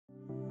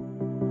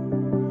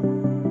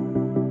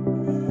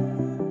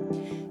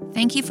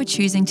Thank you for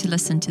choosing to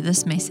listen to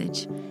this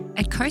message.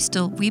 At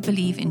Coastal, we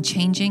believe in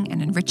changing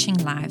and enriching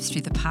lives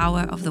through the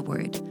power of the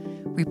Word.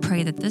 We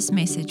pray that this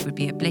message would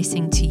be a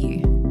blessing to you.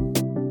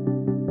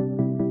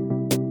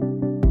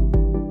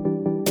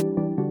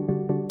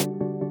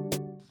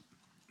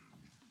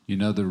 You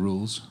know the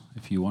rules.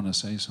 If you want to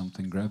say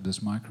something, grab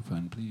this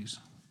microphone, please.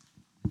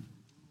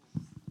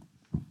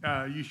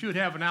 You should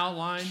have an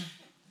outline,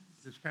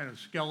 this kind of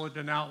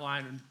skeleton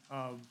outline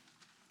of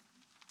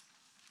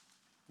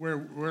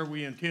where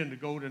we intend to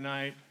go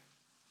tonight.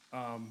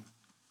 And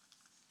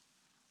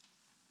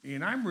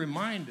I'm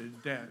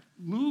reminded that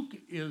Luke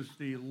is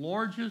the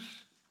largest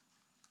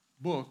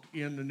book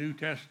in the New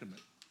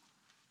Testament.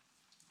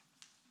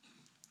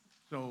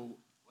 So,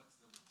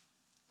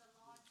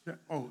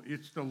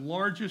 it's the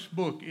largest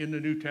book in the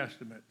New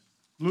Testament.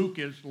 Luke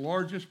is the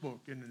largest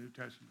book in the New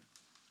Testament.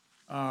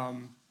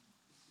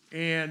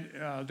 And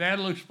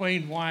that'll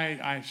explain why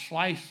I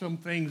sliced some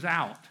things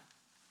out,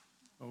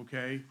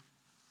 okay?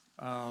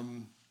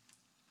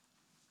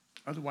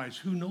 Otherwise,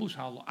 who knows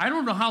how long? I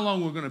don't know how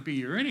long we're going to be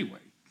here anyway.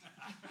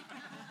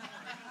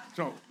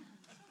 So,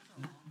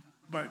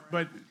 but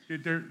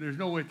there's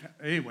no way.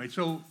 Anyway,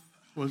 so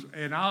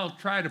and I'll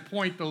try to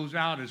point those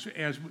out as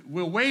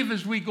we'll wave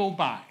as we go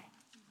by.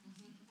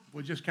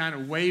 We'll just kind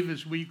of wave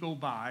as we go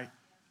by,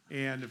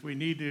 and if we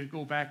need to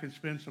go back and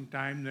spend some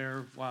time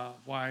there,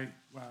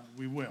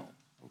 we will.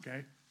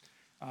 Okay.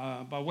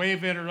 By way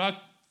of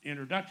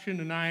introduction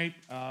tonight.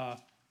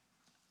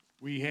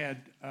 We had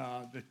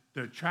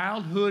the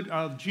childhood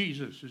of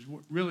Jesus is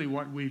really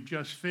what we've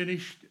just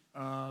finished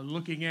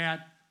looking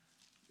at.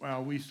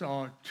 Well, we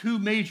saw two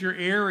major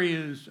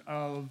areas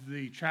of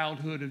the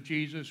childhood of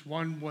Jesus.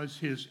 One was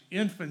his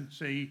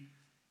infancy,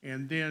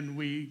 and then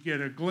we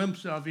get a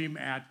glimpse of him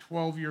at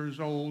 12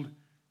 years old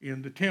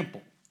in the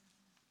temple.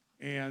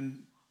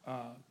 And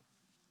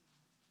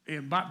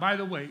by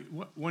the way,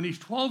 when he's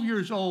 12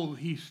 years old,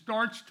 he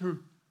starts.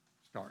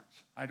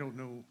 I don't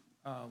know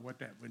what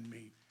that would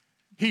mean.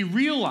 He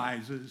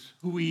realizes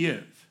who he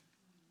is.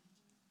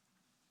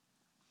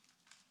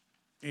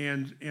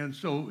 And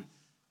so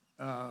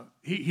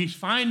he's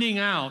finding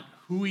out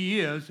who he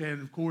is, and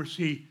of course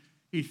he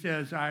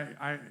says,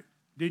 I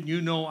didn't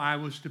you know I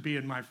was to be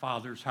in my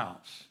Father's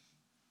house?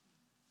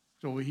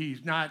 So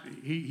he's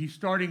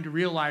starting to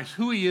realize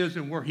who he is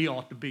and where he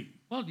ought to be.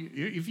 Well,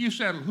 if you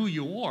settle who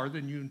you are,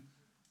 then you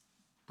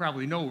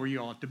probably know where you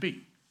ought to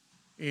be.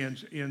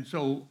 And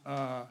so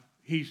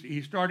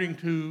he's starting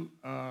to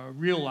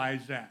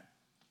realize that.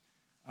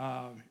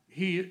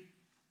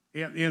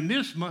 And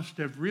this must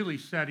have really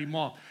set him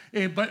off.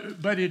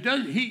 But it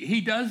does.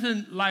 He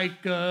doesn't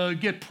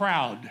get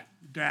proud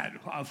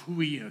of who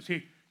he is.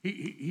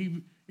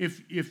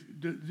 If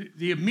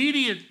the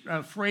immediate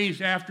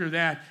phrase after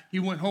that, he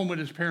went home with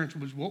his parents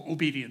and was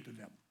obedient to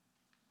them.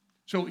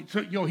 So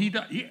he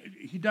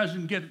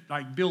doesn't get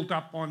built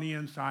up on the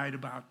inside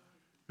about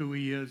who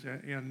he is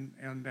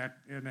and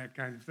that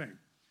kind of thing.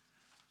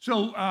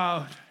 So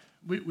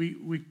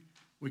we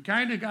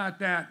kind of got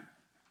that.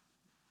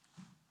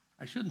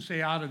 I shouldn't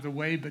say out of the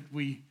way, but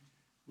we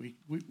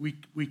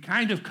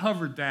kind of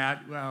covered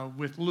that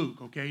with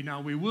Luke. Okay,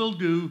 now we will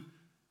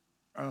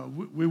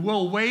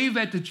wave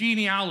at the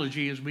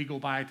genealogy as we go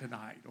by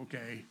tonight.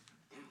 Okay,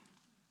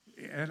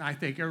 and I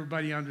think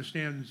everybody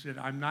understands that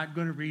I'm not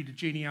going to read the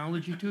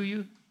genealogy to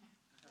you.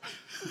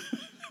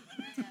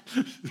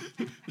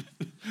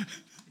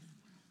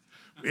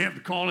 We have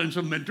to call in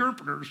some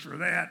interpreters for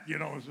that,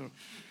 So,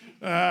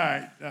 all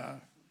right.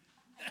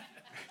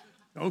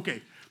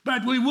 Okay.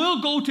 But we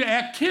will go to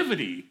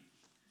activity,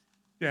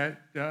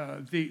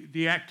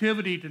 the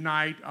activity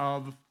tonight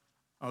of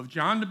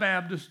John the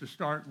Baptist to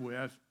start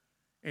with,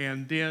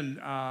 and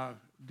then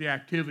the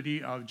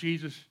activity of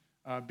Jesus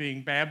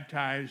being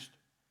baptized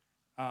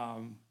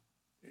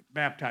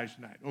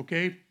tonight,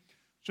 okay?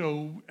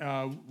 So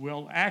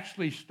we'll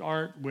actually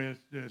start with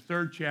the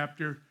 3rd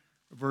chapter,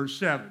 verse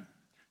 7.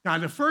 Now,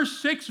 the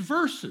first 6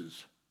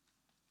 verses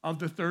of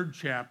the 3rd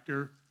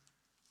chapter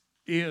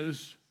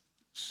is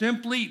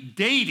simply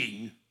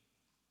dating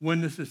when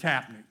this is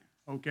happening,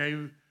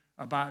 okay,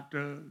 about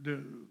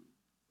the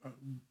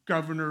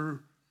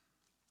governor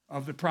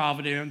of the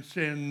providence,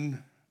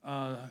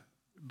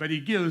 but he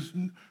gives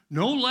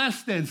no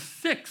less than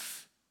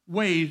 6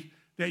 ways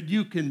that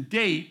you can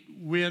date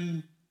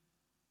when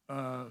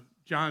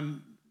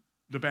John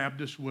the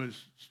Baptist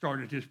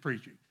started his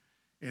preaching.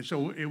 And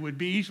so it would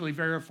be easily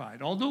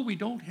verified. Although we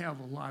don't have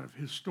a lot of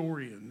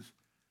historians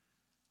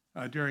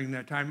during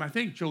that time. I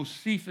think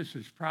Josephus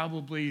is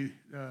probably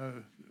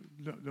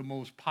the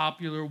most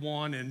popular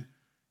one,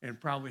 and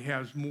probably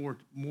has more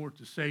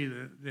to say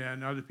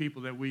than other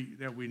people that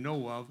we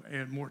know of,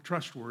 and more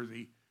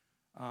trustworthy.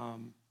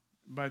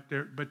 But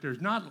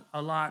there's not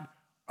a lot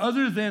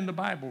other than the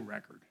Bible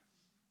record.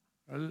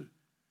 And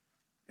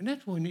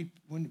that's when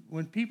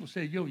people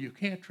say, you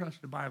can't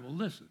trust the Bible.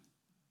 Listen,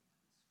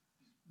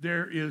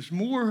 there is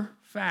more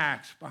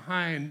facts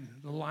behind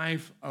the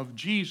life of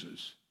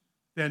Jesus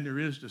than there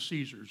is the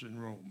Caesars in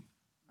Rome.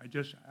 I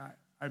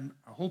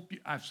hope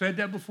I've said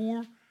that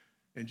before,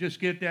 And just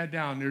get that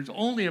down. There's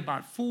only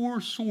about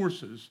 4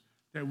 sources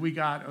that we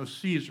got of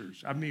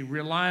Caesar's. I mean,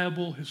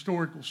 reliable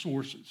historical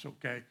sources,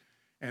 okay?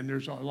 And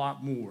there's a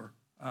lot more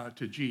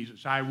to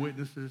Jesus,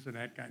 eyewitnesses and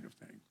that kind of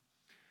thing.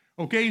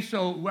 Okay,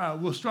 so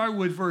we'll start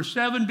with verse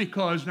 7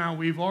 because now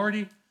we've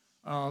already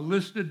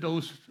listed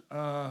those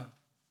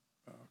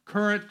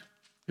current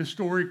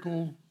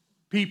historical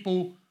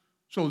people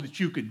so that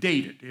you could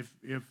date it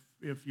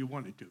if you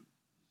wanted to.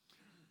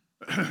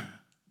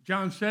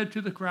 John said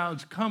to the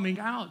crowds coming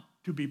out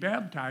to be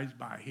baptized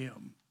by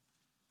him.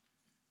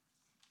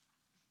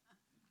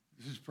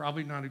 This is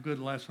probably not a good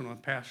lesson on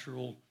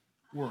pastoral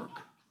work.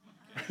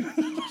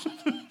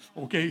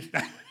 Okay?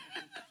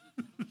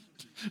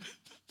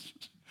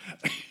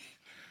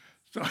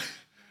 So,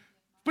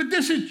 but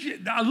this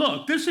is, now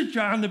look, this is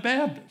John the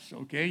Baptist,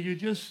 okay? You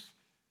just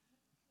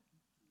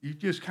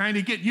kind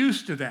of get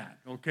used to that,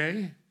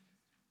 okay?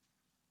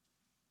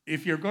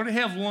 If you're going to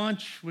have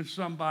lunch with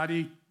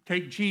somebody,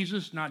 take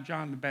Jesus, not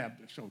John the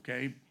Baptist,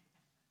 okay?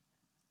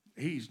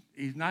 He's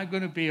not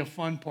going to be a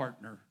fun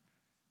partner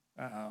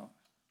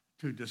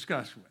to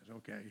discuss with,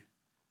 okay?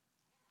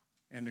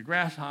 And the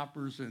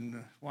grasshoppers and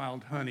the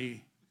wild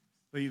honey,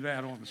 leave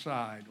that on the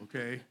side,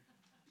 okay?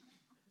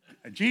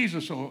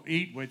 Jesus will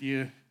eat with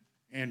you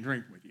and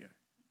drink with you.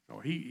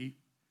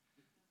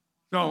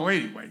 So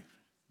anyway,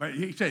 but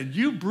he said,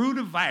 you brood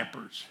of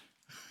vipers.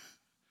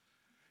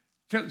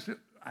 So,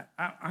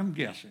 I'm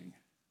guessing.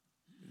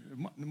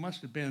 There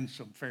must have been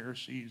some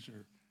Pharisees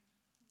or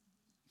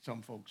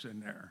some folks in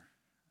there.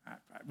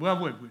 Well,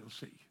 we'll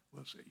see.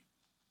 We'll see.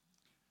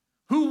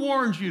 Who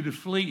warns you to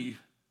flee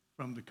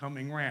from the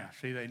coming wrath?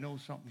 See, they know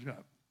something's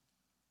up.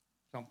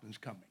 Something's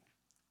coming.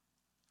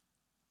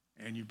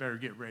 And you better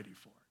get ready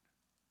for it.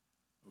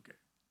 Okay.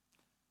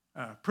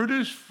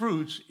 Produce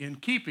fruits in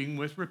keeping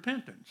with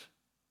repentance.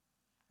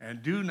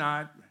 And do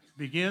not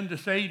begin to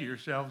say to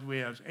yourselves, we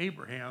have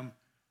Abraham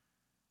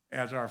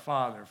as our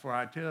father. For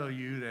I tell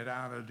you that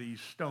out of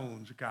these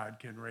stones, God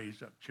can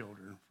raise up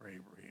children for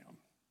Abraham.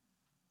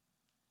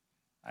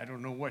 I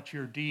don't know what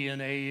your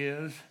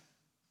DNA is.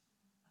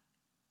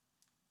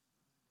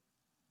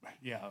 But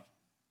yeah,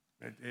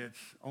 it's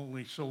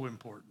only so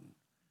important.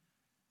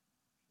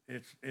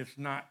 It's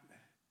not,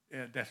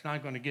 that's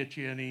not going to get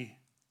you any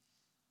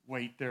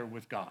weight there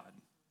with God,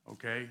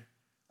 okay?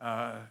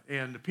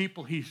 And the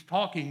people he's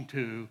talking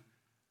to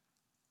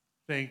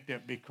think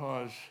that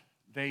because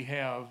they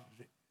have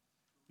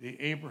the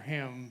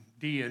Abraham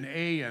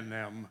DNA in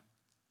them,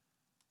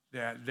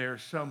 that they're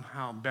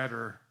somehow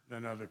better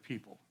than other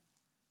people.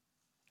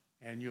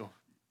 And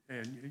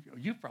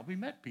you've probably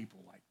met people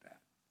like that,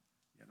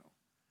 you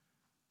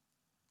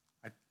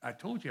know. I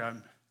told you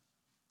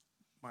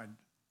my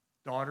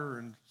daughter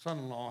and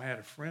son-in-law had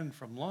a friend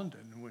from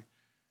London, and we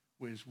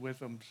was with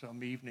them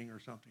some evening or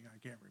something. I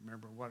can't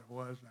remember what it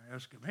was. And I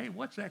asked him, hey,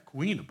 what's that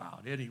queen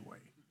about anyway?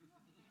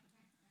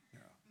 You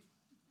know,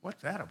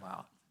 what's that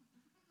about?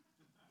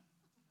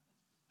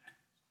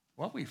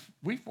 Well,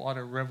 we fought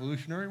a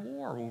Revolutionary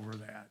War over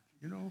that,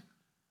 you know.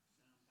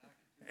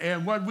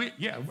 And what we,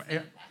 yeah.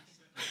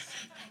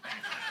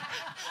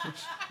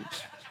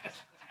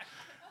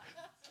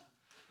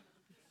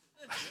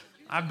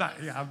 I'm not.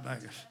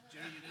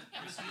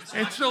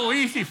 It's so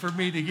easy for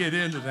me to get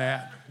into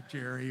that,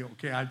 Jerry.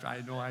 Okay,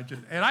 I know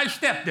and I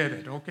stepped in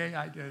it. Okay,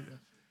 I did.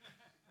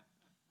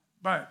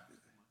 But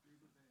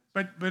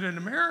in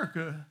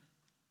America,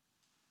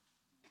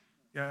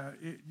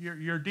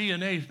 your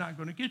DNA is not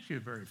going to get you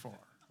very far.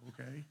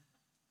 Okay,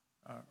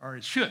 or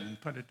it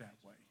shouldn't. Put it that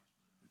way.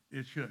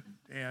 It shouldn't.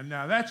 And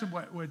now that's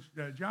what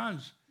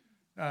John's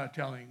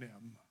telling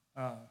them.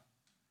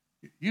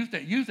 You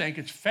think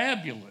it's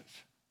fabulous.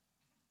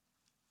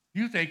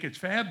 You think it's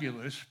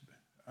fabulous,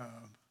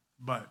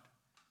 but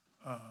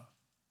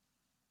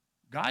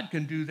God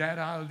can do that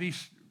out of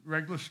these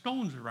regular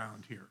stones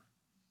around here.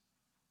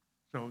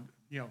 So,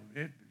 you know,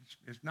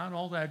 it's not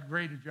all that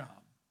great a job,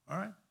 all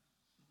right?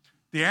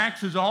 The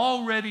axe is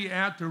already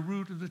at the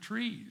root of the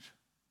trees,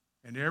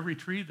 and every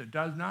tree that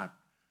does not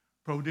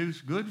produce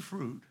good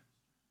fruit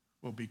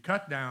will be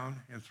cut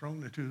down and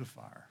thrown into the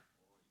fire.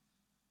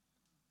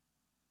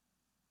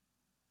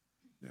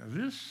 Now,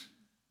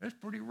 that's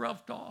pretty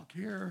rough talk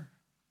here.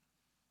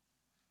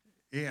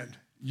 And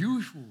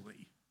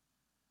usually,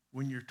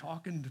 when you're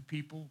talking to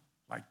people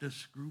like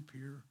this group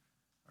here,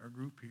 our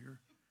group here,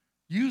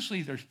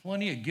 usually there's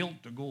plenty of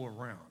guilt to go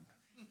around.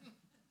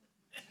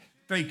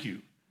 Thank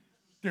you.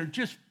 They're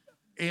just,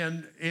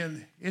 and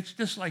it's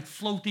just like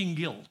floating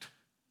guilt.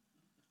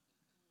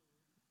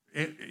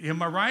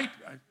 Am I right?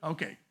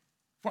 Okay.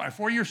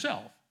 For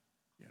yourself,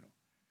 you know.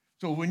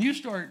 So when you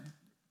start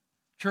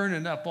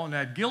churning up on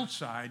that guilt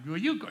side, well,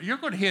 you're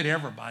going to hit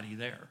everybody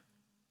there.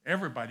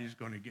 Everybody's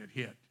going to get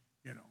hit,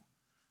 you know.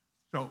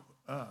 So,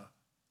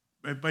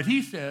 but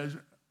he says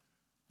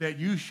that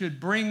you should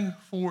bring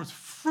forth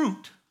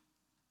fruit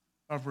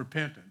of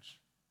repentance.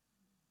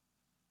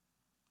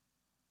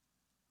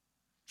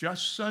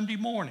 Just Sunday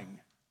morning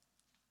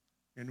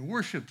in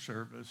worship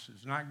service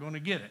is not going to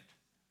get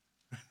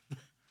it.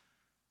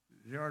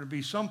 There ought to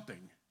be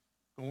something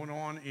going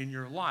on in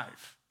your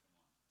life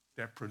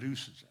that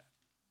produces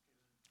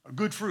that. A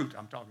good fruit,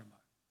 I'm talking about.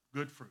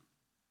 Good fruit.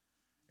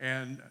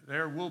 And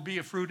there will be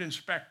a fruit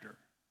inspector.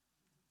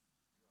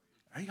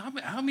 Hey, how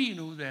many of you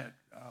know that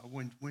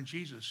when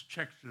Jesus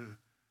checked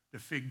the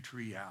fig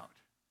tree out?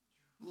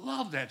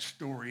 Love that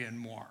story in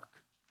Mark.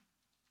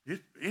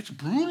 It's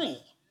brutal.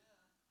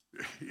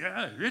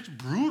 Yeah, it's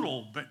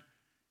brutal, but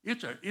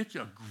it's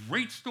a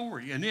great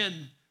story. And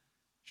then,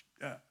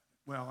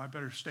 well, I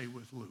better stay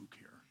with Luke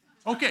here.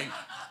 Okay.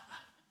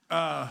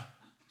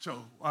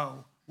 So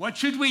what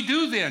should we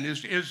do then?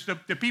 Is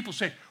the people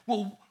say,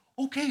 well,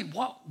 okay,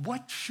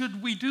 what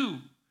should we do?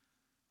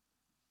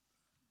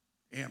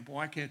 And boy,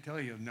 I can't tell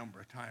you the number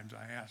of times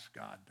I asked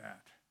God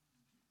that.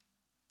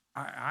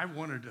 I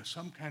wanted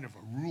some kind of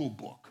a rule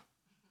book.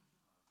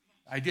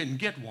 I didn't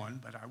get one,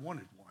 but I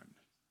wanted one.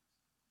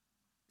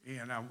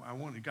 And I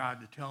wanted God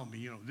to tell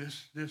me,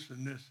 this, and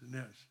this, and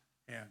this.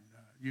 And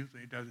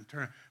usually it doesn't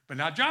turn. But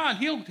now John,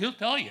 he'll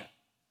tell you.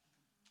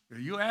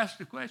 You asked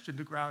the question,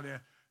 the crowd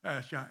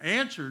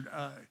answered,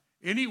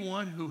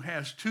 anyone who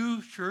has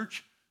two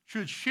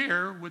should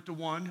share with the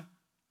one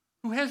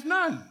who has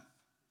none.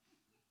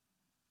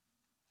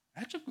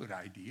 That's a good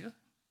idea.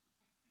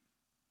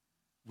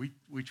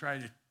 We try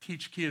to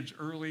teach kids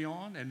early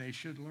on, and they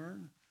should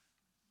learn.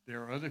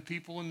 There are other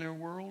people in their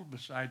world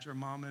besides their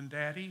mom and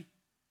daddy,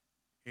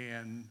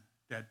 and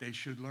that they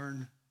should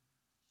learn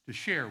to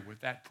share with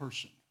that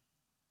person.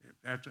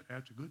 That's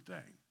a good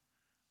thing.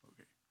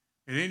 Okay.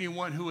 And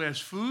anyone who has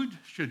food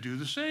should do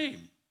the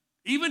same.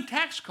 Even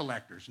tax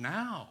collectors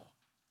now.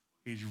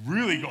 He's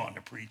really gone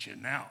to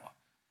preaching now.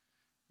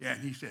 Yeah,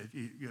 and he said,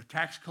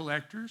 tax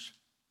collectors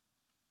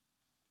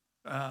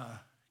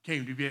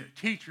came to be a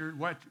teacher.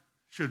 What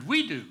should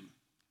we do?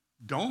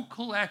 Don't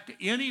collect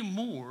any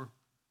more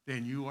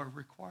than you are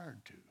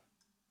required to.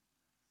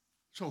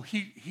 So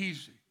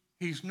he's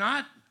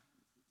not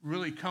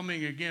really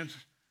coming against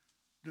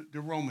the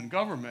Roman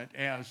government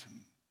as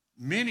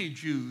many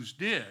Jews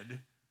did.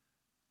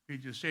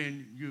 He's just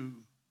saying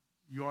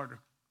you ought to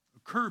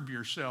curb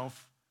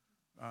yourself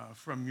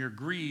from your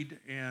greed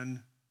and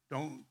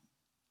don't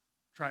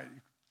try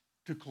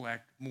to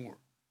collect more.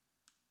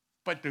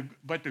 But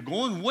the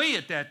going way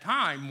at that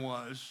time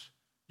was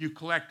you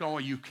collect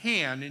all you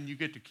can and you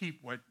get to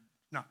keep what's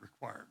not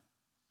required.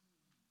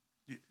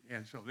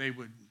 And so they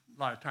would a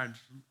lot of times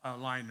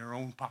line their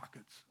own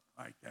pockets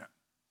like that.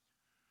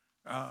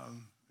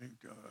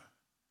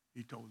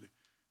 He told it.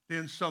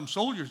 Then some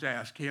soldiers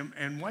asked him,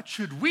 and what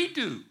should we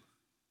do?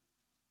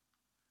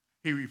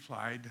 He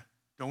replied,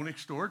 don't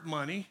extort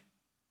money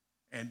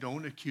and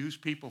don't accuse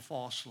people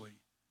falsely.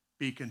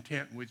 Be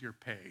content with your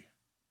pay.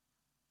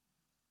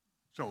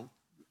 So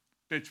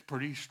it's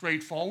pretty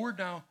straightforward.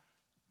 Now,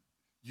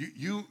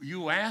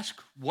 you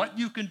ask what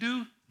you can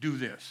do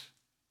this.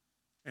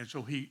 And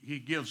so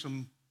he gives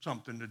them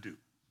something to do.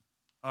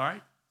 All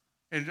right?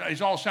 And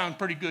it all sounds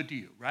pretty good to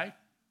you, right?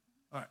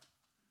 All right.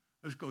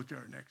 Let's go to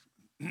our next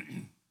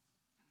one.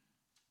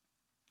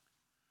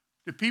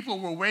 The people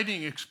were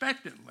waiting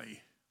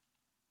expectantly.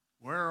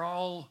 We're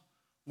all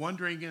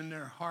wondering in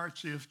their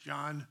hearts if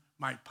John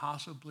might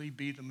possibly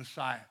be the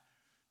Messiah.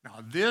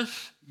 Now,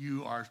 this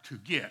you are to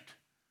get.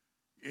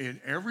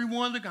 In every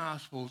one of the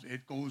Gospels,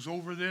 it goes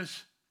over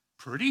this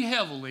pretty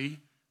heavily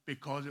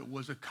because it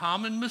was a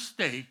common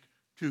mistake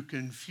to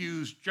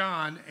confuse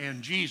John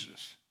and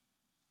Jesus.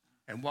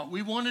 And what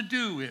we want to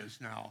do is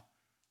now,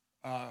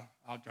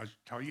 I'll just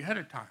tell you ahead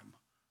of time,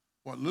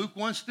 what Luke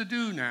wants to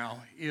do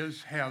now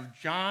is have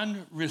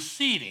John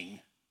receding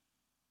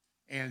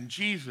and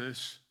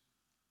Jesus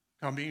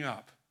coming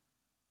up.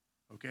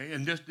 Okay,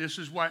 and this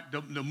is what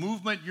the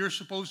movement you're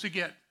supposed to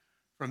get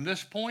from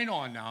this point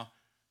on now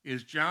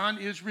is John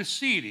is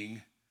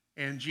receding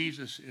and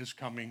Jesus is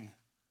coming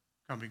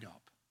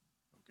up.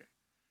 Okay,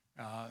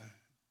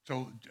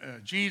 so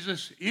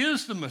Jesus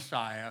is the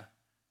Messiah.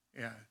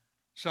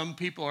 Some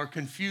people are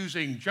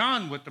confusing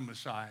John with the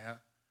Messiah.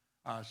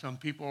 Some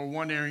people are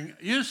wondering,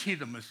 is he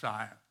the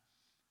Messiah?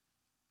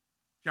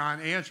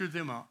 John answered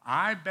them,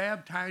 I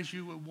baptize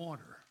you with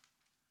water,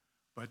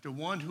 but the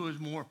one who is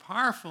more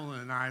powerful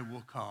than I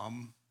will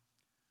come,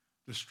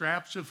 the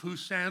straps of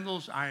whose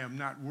sandals I am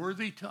not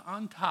worthy to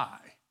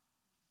untie.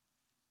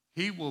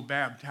 He will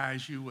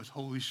baptize you with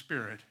Holy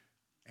Spirit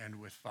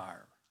and with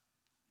fire.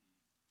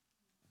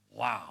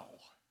 Wow.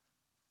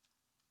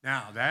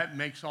 Now, that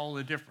makes all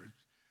the difference.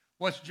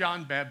 What's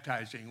John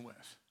baptizing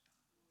with?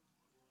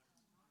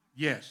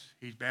 Yes,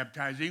 he's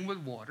baptizing with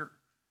water.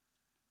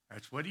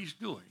 That's what he's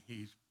doing.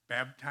 He's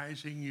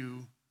baptizing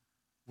you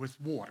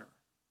with water.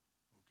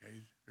 Okay?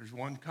 There's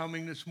one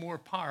coming that's more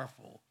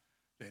powerful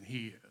than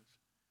he is.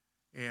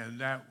 And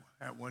that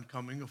one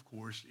coming, of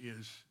course,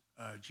 is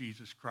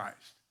Jesus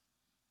Christ.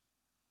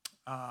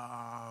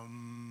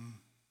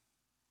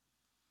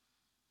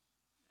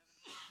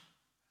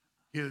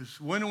 His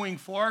winnowing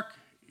fork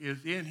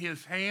is in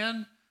his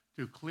hand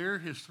to clear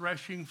his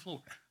threshing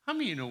floor. How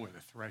many of you know where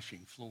the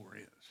threshing floor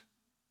is?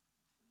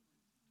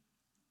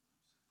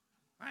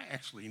 I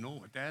actually know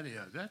what that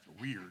is. That's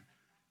weird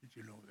that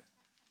you know that.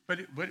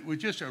 but it was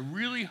just a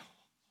really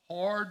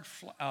hard,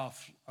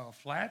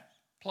 flat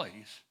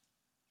place.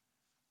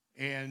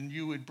 And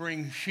you would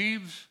bring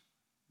sheaves.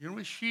 You know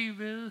what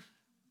sheave is?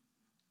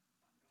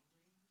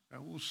 That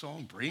old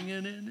song,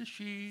 bringing in the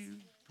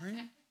sheaves.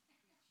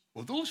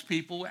 Well, those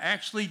people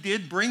actually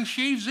did bring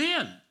sheaves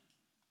in.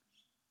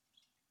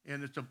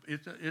 And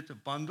it's a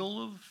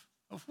bundle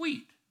of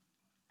wheat.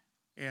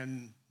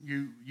 And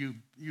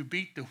you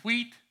beat the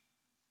wheat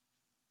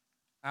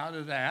out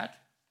of that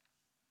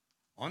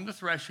on the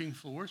threshing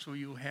floor, so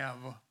you have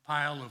a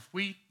pile of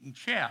wheat and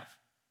chaff.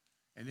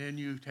 And then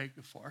you take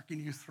the fork and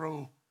you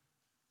throw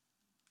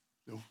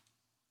the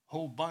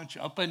whole bunch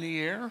up in the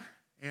air,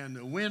 and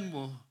the wind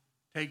will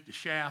take the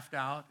shaft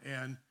out,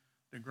 and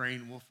the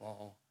grain will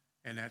fall,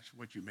 and that's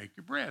what you make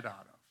your bread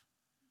out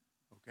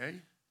of.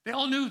 Okay? They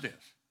all knew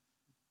this.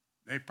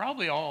 They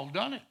probably all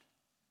done it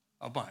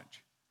a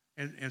bunch.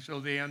 And so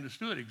they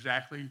understood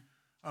exactly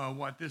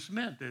what this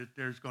meant, that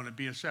there's going to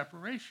be a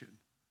separation.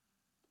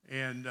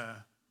 And,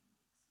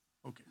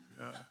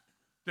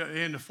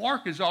 and the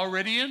fork is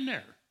already in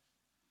there.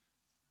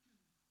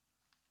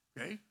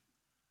 Okay?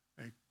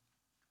 They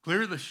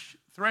clear the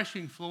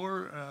threshing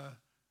floor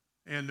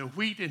and the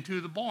wheat into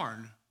the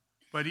barn,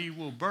 but he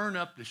will burn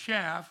up the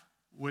chaff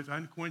with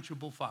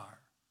unquenchable fire.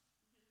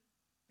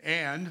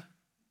 And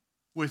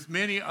with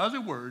many other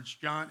words,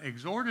 John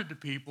exhorted the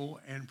people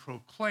and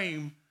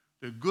proclaimed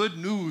the good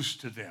news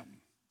to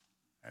them.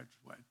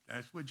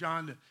 That's what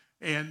John did.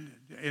 And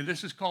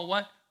this is called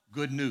what?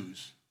 Good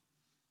news.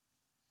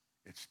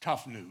 It's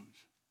tough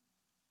news,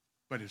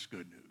 but it's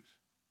good news.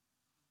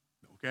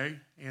 Okay?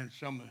 And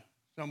some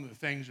of the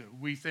things that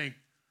we think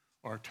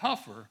are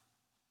tougher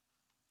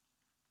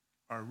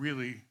are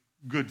really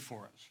good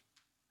for us.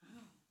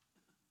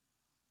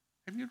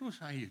 Have you noticed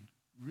how you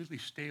really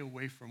stay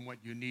away from what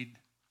you need?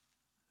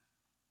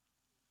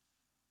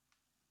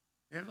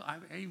 I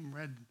even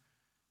read,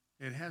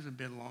 it hasn't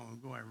been long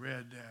ago, I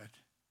read that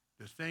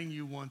the thing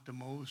you want the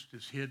most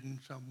is hidden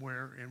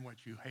somewhere in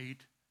what you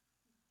hate,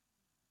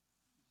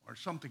 or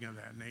something of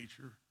that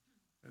nature.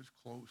 That's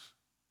close.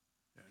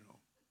 You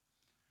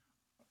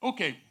know.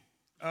 Okay.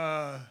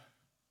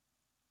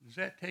 Does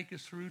that take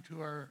us through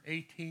to our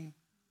 18?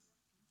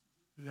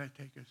 Does that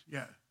take us?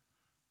 Yeah.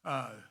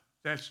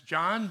 That's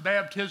John,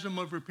 baptism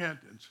of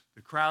repentance.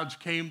 The crowds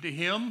came to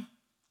him.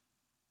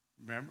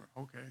 Remember?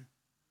 Okay.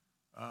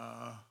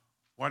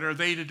 What are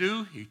they to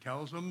do? He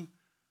tells them.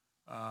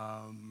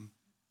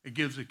 It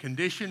gives a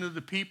condition of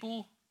the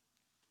people,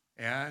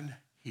 and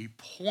he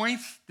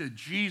points to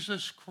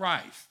Jesus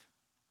Christ.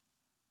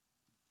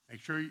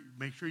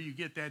 Make sure you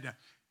get that down.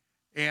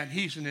 And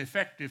he's an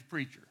effective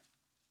preacher.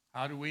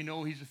 How do we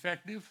know he's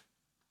effective?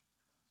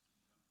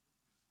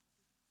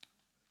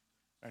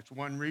 That's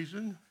one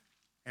reason.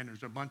 And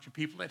there's a bunch of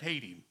people that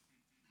hate him.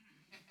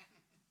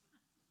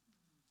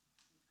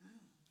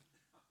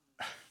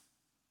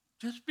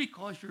 Just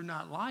because you're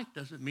not liked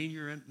doesn't mean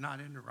you're not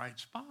in the right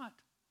spot.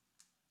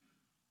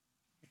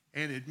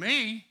 And it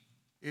may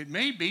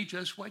be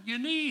just what you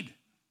need.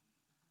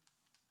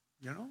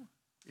 You know,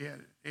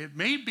 it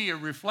may be a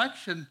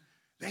reflection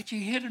that you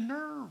hit a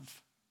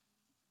nerve.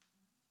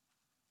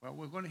 Well,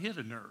 we're going to hit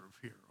a nerve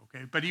here,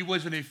 okay? But he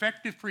was an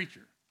effective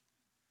preacher.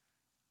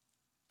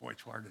 Boy,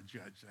 it's hard to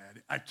judge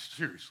that.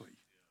 Seriously,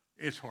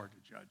 it's hard to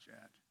judge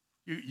that.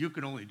 You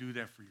can only do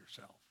that for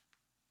yourself,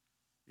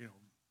 you know,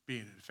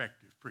 being an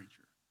effective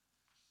preacher.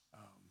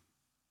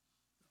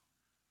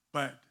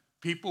 But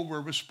people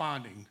were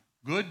responding,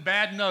 good,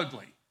 bad, and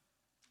ugly.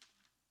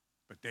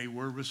 But they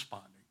were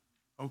responding.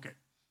 Okay,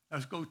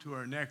 let's go to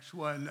our next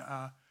one.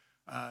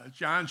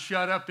 John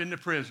shut up in the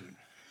prison.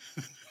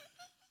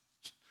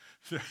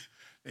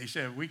 They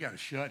said, we got to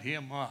shut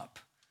him up.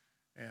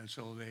 And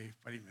so they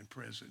put him in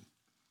prison.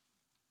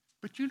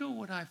 But you know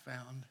what I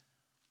found?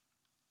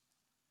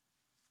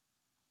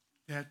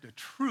 That the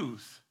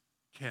truth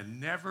can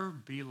never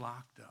be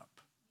locked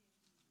up.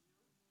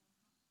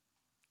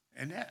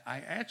 And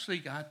I actually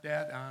got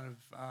that out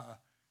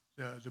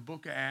of the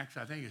book of Acts.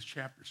 I think it's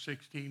chapter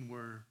 16,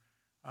 where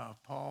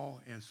Paul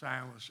and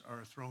Silas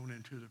are thrown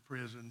into the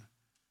prison,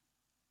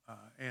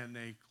 and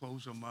they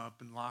close them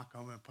up and lock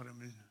them and put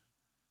them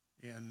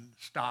in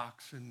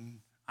stocks and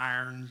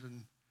irons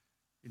and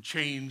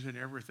chains and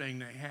everything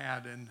they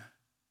had. And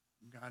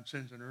God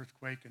sends an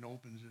earthquake and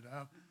opens it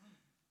up.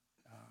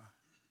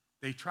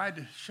 They tried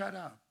to shut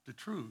up the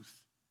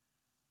truth,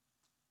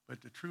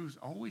 but the truth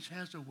always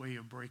has a way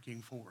of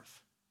breaking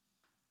forth,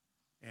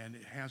 and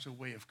it has a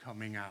way of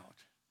coming out.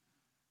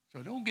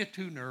 So don't get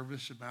too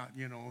nervous about,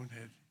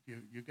 that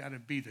you got to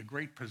be the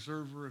great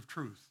preserver of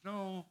truth.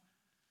 No,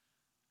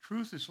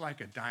 truth is like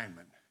a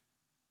diamond.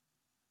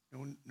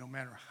 No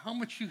matter how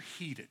much you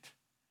heat it,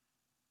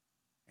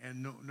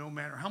 and no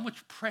matter how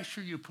much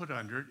pressure you put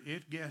under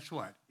it, guess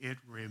what? It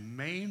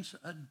remains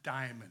a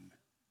diamond.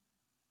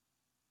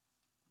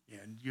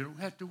 And you don't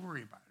have to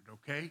worry about it,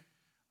 okay?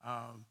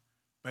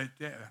 But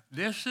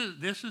this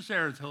is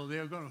there, so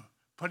they're going to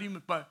put him.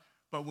 But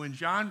when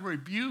John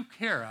rebuked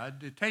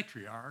Herod, the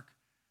tetrarch,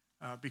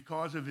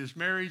 because of his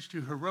marriage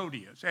to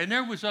Herodias. And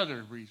there was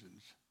other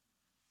reasons.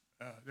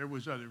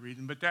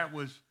 But that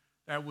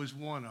was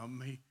one of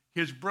them.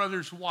 His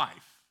brother's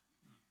wife.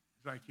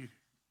 It's like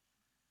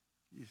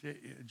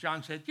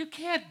John said, you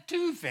can't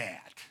do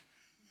that.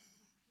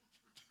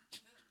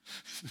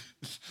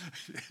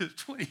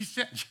 That's what he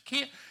said. You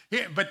can't.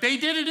 Yeah, but they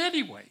did it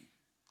anyway.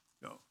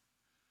 So,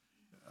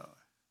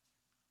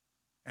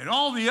 and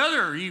all the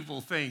other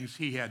evil things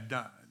he had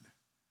done.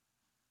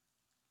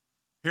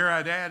 Here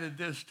I'd added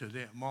this to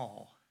them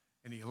all,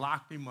 and he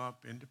locked him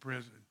up into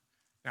prison.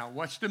 Now,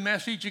 what's the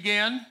message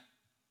again?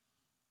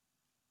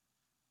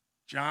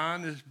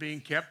 John is being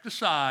kept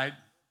aside.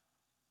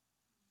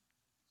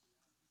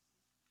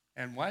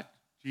 And what?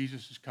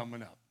 Jesus is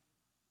coming up.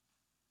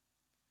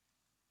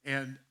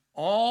 And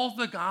all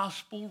the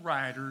gospel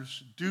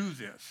writers do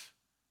this.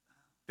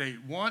 They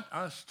want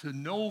us to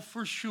know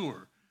for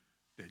sure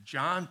that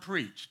John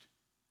preached,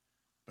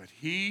 but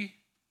he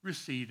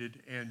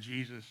receded and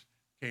Jesus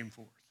came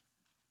forth.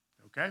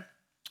 Okay?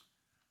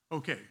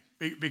 Okay,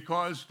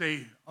 because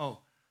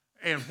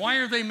and why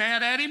are they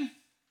mad at him?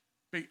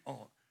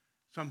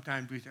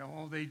 Sometimes we say,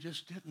 they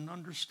just didn't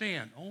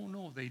understand. Oh,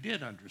 no, they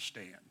did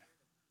understand.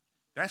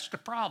 That's the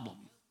problem.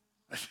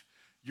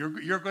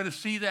 You're going to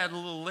see that a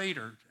little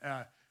later.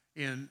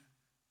 I'm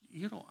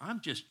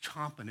just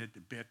chomping at the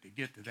bit to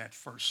get to that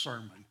first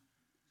sermon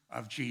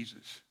of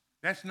Jesus.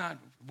 That's not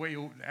way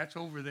over. That's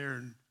over there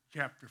in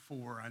chapter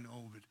 4, I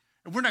know.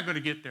 But we're not going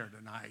to get there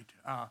tonight.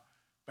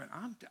 But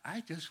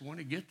I just want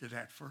to get to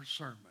that first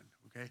sermon,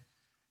 okay?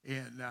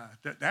 And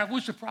that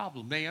was the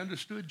problem. They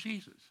understood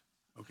Jesus,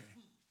 okay?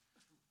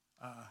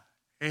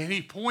 And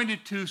he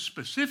pointed to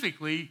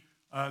specifically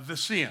the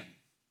sin.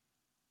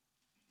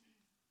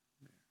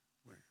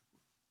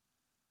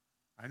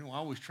 I know I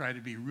always try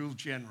to be real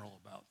general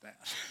about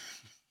that.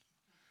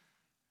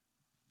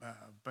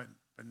 but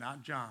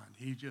not John.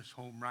 He just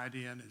homed right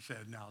in and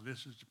said, "Now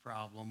this is the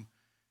problem,"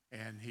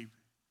 and he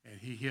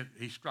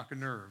struck a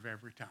nerve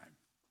every time.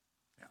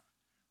 Yeah.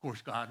 Of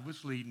course, God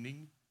was leading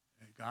him.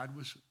 God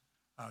was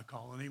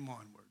calling him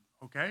onward.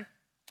 Okay.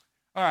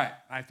 All right.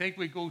 I think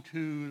we go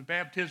to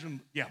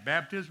baptism. Yeah,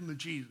 baptism of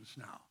Jesus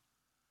now.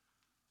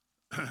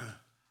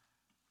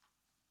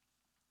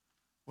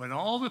 When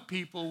all the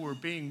people were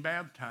being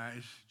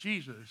baptized,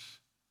 Jesus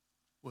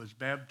was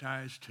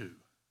baptized too.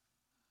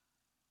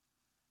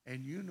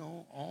 And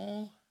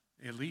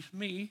at least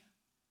me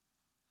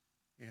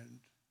and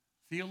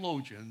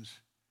theologians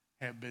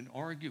have been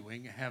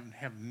arguing,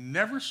 have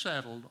never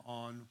settled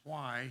on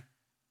why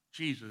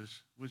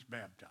Jesus was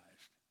baptized.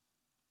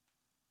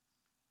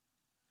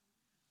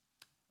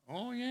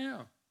 Oh,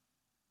 yeah.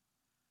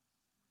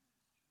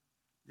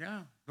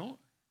 Yeah, no.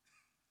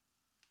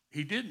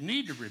 He didn't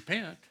need to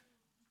repent.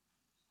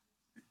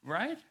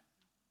 Right?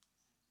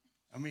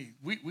 I mean,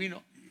 we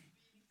know.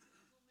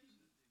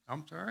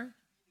 I'm sorry?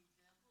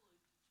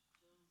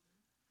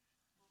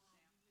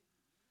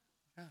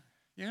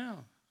 Yeah.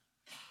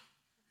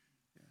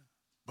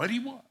 But he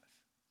was.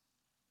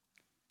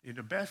 And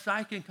the best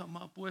I can come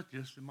up with,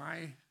 just in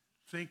my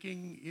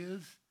thinking,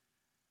 is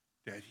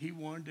that he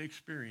wanted to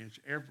experience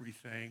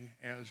everything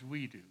as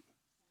we do,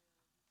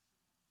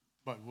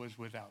 but was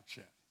without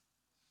sin.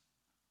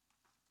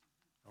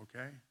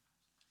 Okay?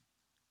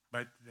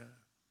 But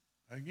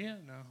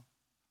again,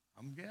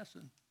 I'm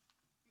guessing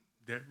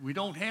that we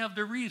don't have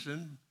the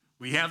reason.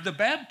 We have the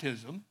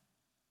baptism,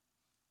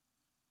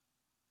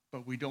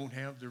 but we don't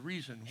have the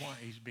reason why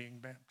he's being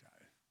baptized.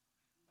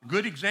 A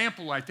good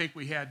example I think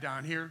we had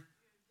down here.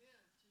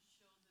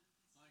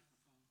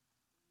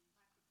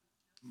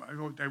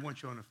 They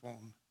want you on the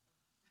phone.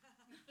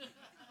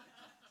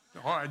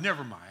 All right,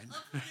 never mind.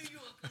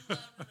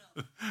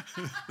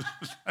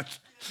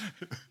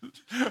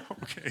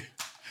 Okay.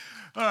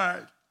 All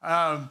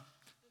right.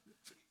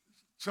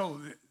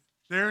 So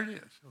there it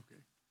is.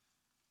 Okay.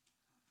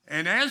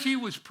 And as he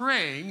was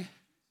praying,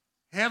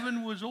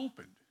 heaven was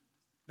opened.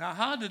 Now,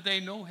 how did they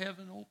know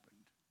heaven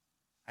opened?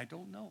 I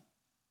don't know.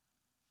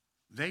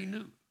 They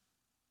knew.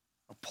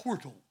 A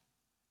portal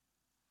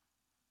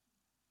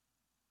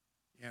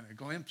and a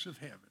glimpse of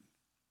heaven.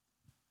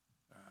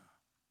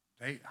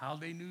 How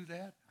they knew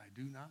that, I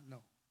do not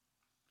know.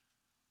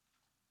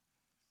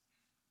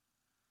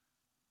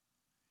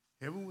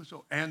 Heaven was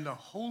open, and the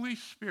Holy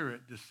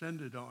Spirit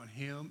descended on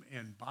him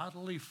in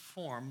bodily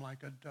form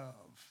like a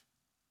dove.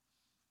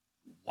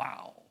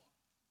 Wow.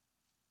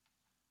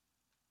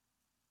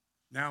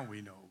 Now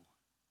we know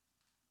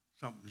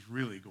something's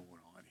really going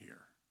on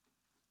here.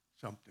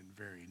 Something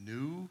very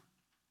new,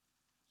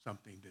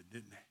 something that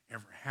didn't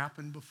ever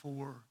happen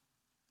before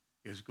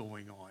is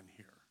going on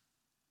here.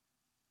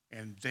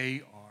 And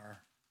they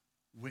are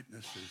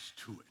witnesses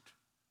to it.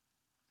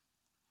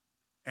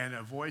 And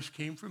a voice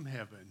came from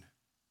heaven,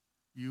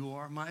 "You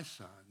are my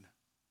son,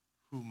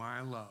 whom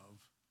I love.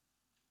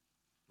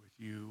 With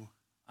you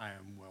I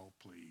am well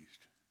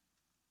pleased."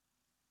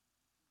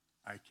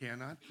 I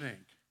cannot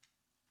think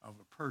of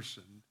a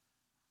person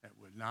that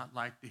would not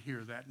like to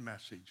hear that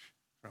message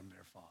from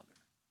their father.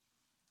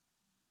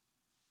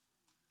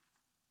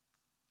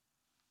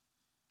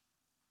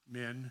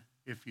 men,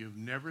 if you've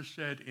never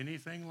said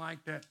anything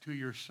like that to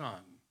your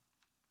son,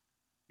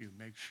 you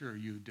make sure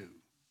you do.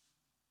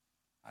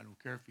 I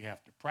don't care if you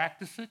have to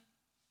practice it.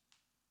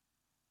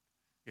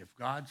 If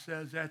God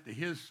says that to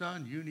his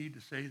son, you need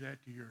to say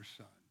that to your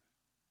son.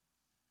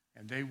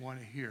 And they want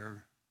to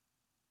hear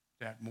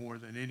that more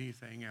than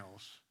anything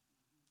else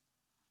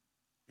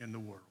in the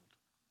world.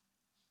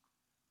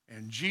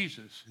 And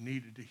Jesus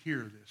needed to hear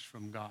this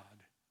from God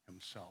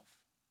himself,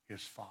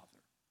 his Father.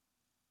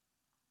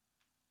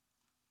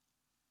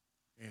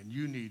 And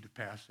you need to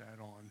pass that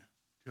on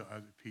to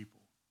other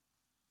people.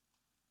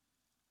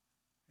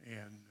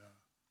 And,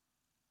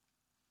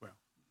 well,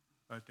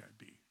 let that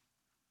be.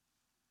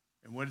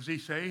 And what does he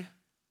say?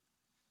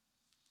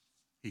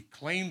 He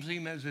claims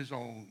him as his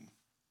own.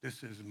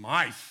 This is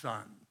my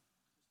son.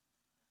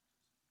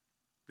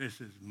 This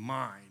is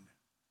mine.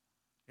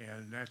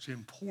 And that's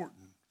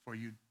important for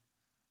you.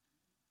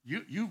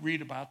 You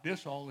read about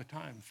this all the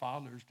time,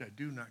 fathers that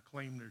do not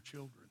claim their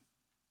children.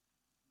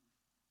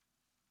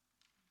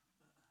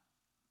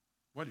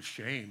 What a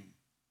shame.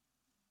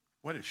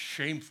 What a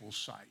shameful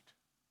sight.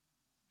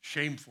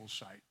 Shameful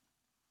sight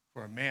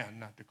for a man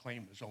not to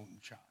claim his own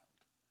child.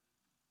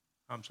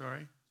 I'm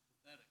sorry?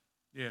 Pathetic.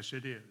 Yes,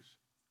 it is.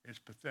 It's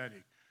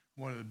pathetic.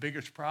 One of the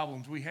biggest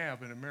problems we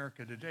have in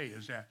America today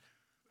is that.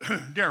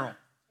 Daryl. I'd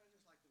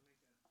just like to make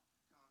a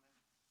comment.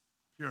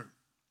 Sure.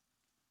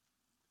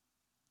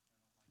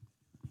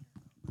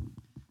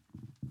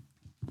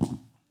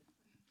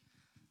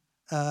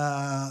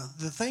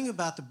 The thing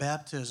about the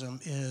baptism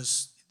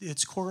is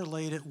it's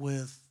correlated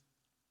with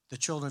the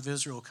children of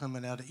Israel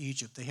coming out of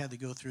Egypt. They had to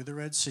go through the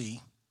Red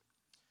Sea,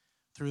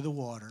 through the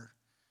water.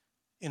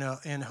 You know,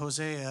 in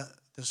Hosea,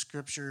 the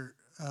scripture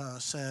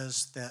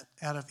says that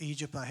out of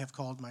Egypt I have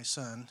called my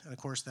son. And, of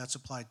course, that's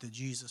applied to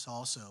Jesus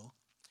also.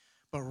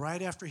 But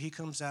right after he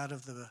comes out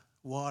of the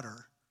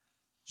water,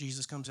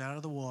 Jesus comes out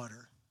of the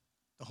water,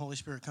 the Holy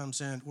Spirit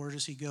comes in. Where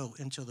does he go?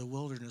 Into the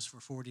wilderness for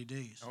 40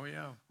 days. Oh,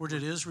 yeah. Where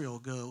did Israel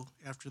go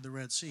after the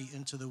Red Sea?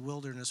 Into the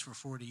wilderness for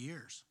 40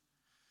 years.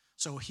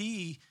 So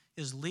he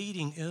is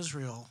leading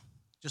Israel,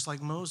 just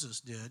like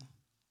Moses did,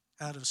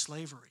 out of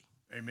slavery.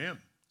 Amen.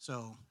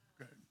 So,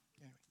 Good.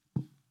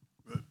 anyway.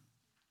 Good.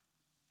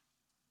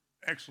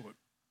 Excellent.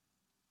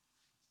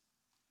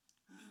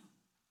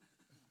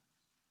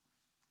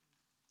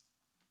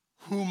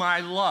 Whom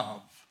I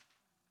love.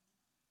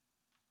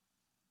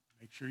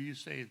 Make sure you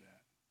say that.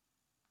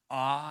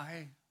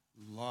 I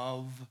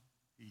love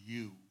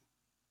you.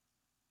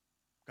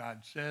 God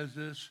says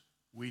this.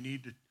 We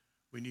need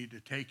to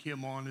take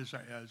him on as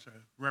a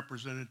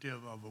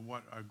representative of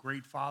what a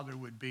great father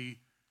would be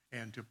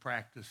and to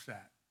practice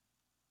that.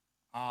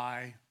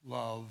 I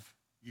love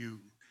you.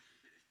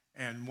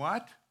 And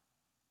what?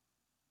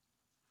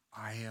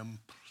 I am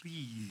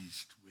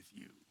pleased with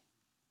you.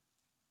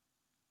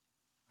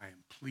 I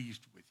am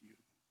pleased with you.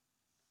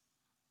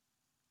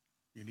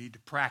 You need to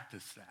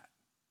practice that,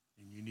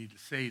 and you need to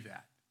say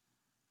that,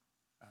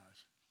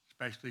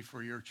 especially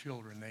for your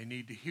children. They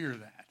need to hear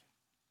that.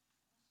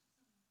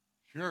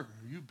 Sure,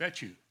 you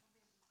bet you.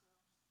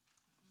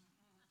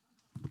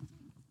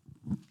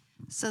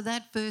 So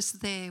that verse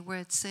there where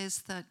it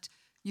says that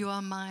you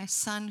are my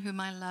son whom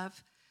I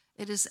love,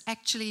 it is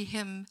actually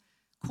him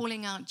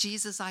calling out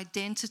Jesus'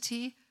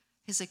 identity,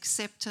 his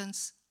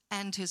acceptance,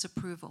 and his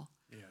approval.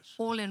 Yes.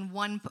 All in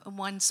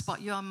one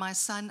spot. You are my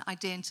son,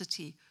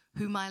 identity,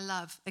 whom I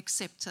love,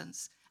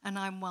 acceptance, and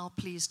I'm well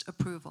pleased,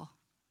 approval.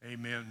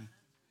 Amen.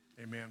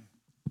 Amen.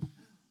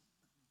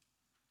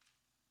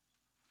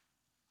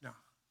 Now,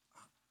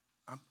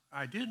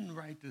 I didn't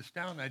write this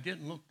down. I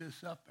didn't look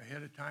this up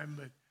ahead of time,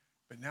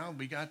 but now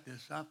we got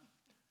this up.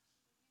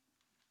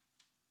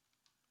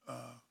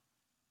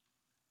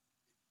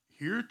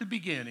 Here at the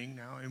beginning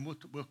now, and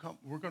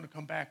we're going to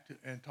come back to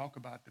and talk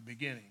about the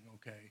beginning,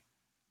 okay?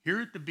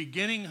 Here at the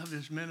beginning of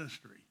his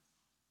ministry,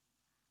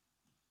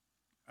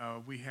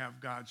 we have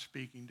God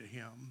speaking to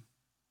him.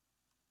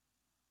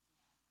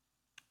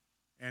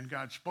 And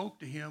God spoke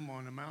to him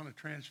on the Mount of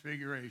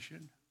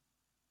Transfiguration.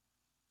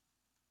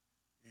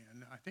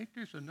 And I think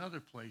there's another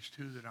place,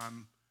 too, that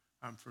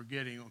I'm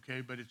forgetting,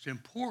 okay? But it's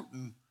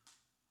important.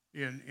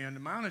 And the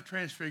Mount of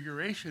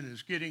Transfiguration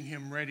is getting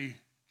him ready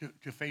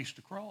to face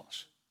the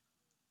cross.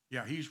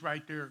 Yeah, he's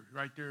right there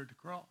at the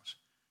cross.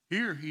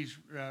 Here, he's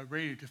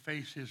ready to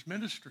face his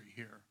ministry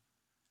here.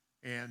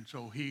 And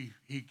so he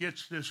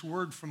gets this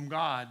word from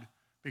God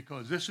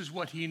because this is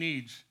what he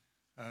needs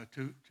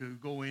to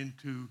go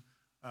into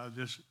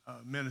this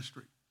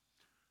ministry.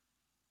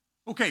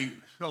 Okay,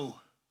 so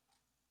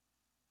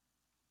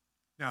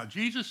now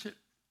Jesus,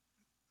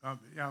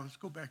 let's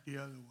go back to the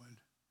other one.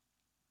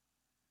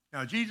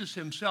 Now, Jesus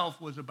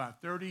himself was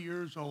about 30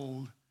 years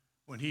old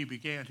when he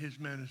began his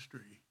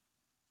ministry.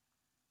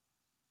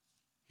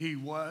 He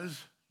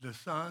was the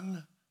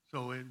son,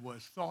 so it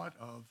was thought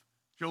of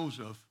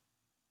Joseph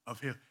of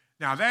him.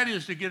 Now, that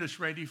is to get us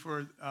ready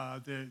for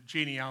the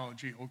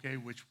genealogy, okay,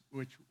 which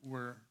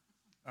we're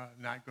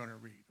not going to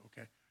read,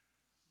 okay.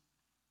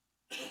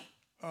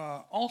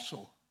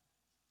 Also,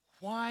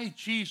 why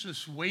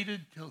Jesus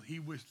waited till he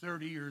was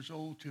 30 years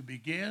old to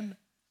begin,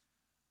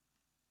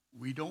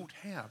 we don't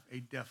have a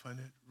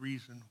definite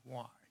reason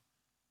why.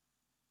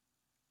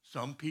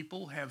 Some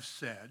people have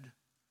said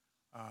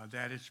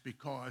that it's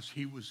because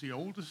he was the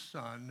oldest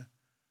son,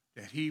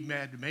 that he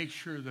had to make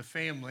sure the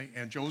family,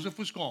 and Joseph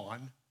was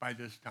gone by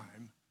this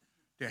time,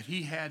 that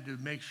he had to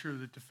make sure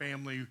that the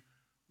family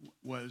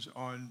was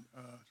on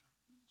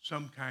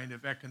some kind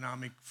of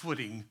economic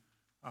footing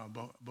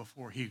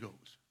before he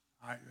goes.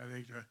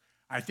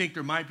 I think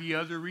there might be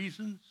other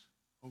reasons,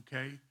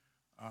 okay,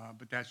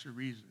 but that's the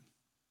reason.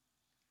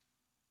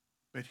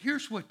 But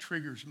here's what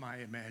triggers my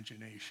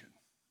imagination.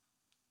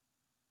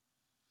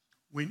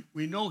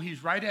 We know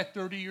he's right at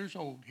 30 years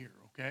old here,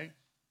 okay?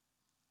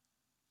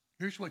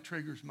 Here's what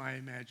triggers my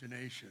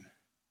imagination.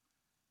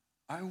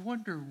 I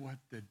wonder what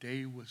the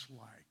day was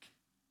like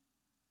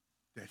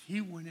that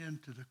he went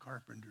into the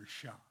carpenter's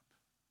shop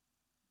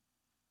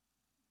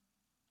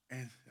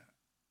and said,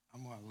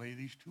 I'm going to lay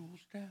these tools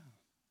down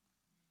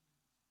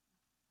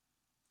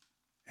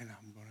and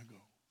I'm going to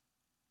go.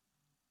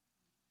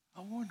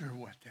 I wonder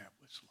what that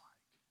was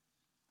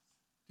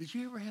like. Did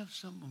you ever have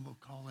some of a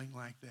calling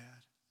like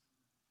that?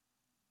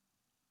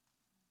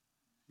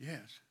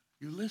 Yes,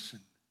 you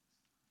listened.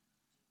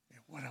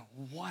 And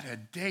what a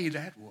day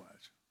that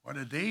was. What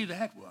a day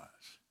that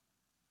was.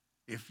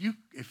 If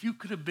you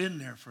could have been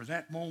there for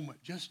that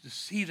moment just to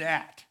see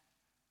that,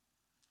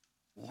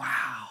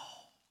 wow.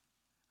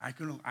 I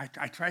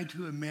tried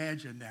to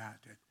imagine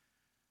that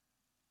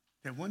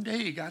one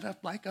day he got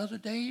up like other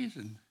days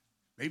and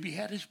maybe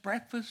had his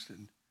breakfast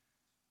and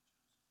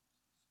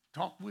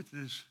talked with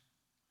his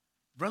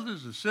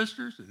brothers and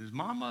sisters and his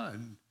mama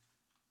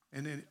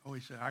and then he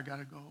said, I got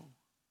to go.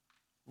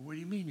 Well, what do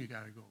you mean you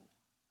got to go?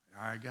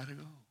 I got to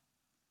go.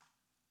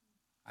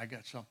 I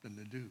got something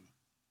to do.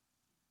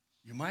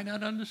 You might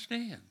not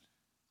understand.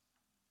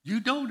 You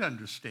don't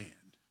understand.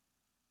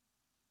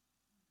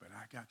 But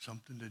I got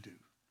something to do.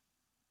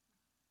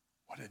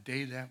 What a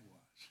day that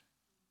was.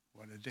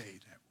 What a day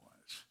that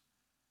was.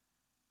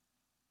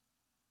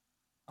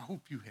 I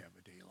hope you have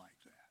a day like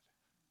that.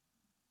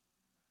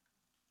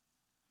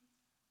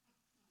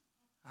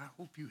 I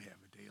hope you have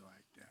a day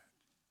like that,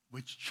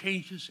 which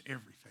changes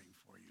everything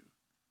for you.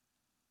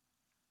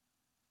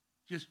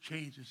 Just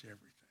changes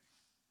everything.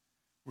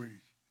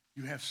 Where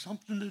you have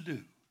something to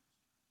do.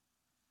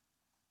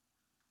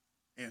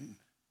 And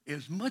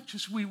as much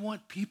as we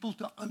want people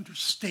to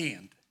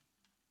understand,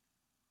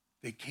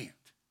 they can't.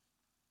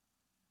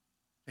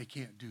 They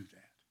can't do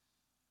that.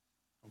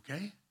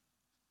 Okay?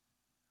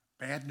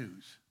 Bad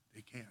news.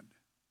 They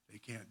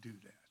can't do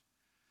that.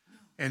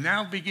 And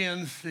now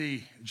begins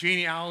the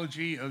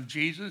genealogy of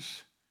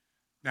Jesus.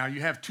 Now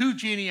you have two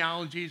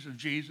genealogies of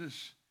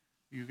Jesus.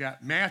 You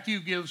got Matthew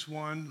gives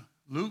one,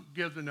 Luke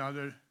gives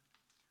another,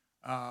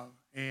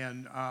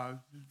 and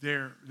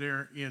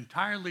they're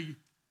entirely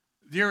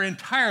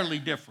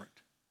different.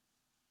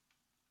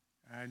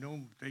 I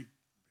know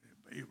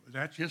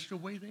that's just the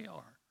way they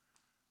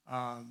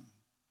are.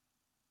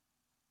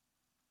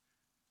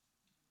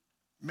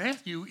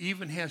 Matthew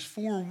even has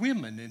 4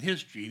 women in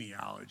his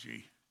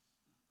genealogy.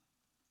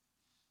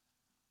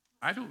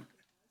 I don't.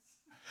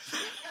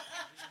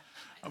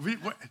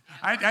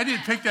 I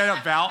didn't pick that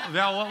up, Val.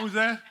 Val, what was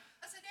that?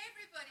 I said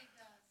everybody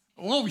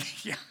does. Oh,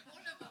 yeah.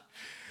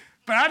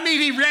 But I mean,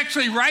 he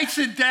actually writes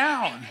it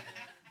down.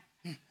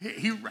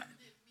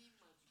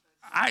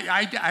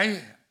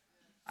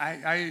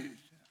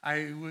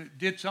 I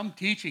did some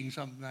teaching,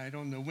 something I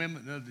don't know,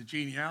 women of the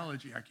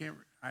genealogy.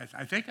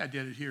 I think I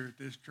did it here at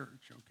this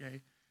church,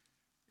 okay?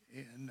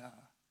 And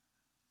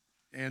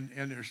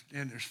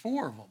there's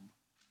 4 of them,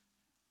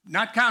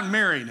 not counting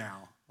Mary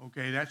now,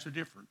 okay? That's a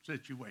different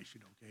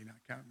situation, okay? Not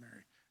counting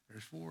Mary.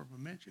 There's 4 of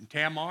them mentioned.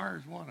 Tamar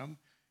is one of them,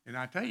 and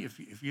I tell you,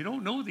 if you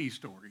don't know these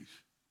stories,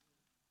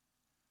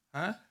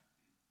 huh?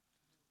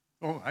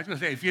 Oh, I was going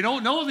to say, if you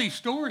don't know these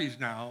stories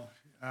now,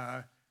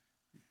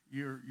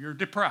 you're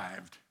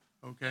deprived,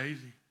 okay?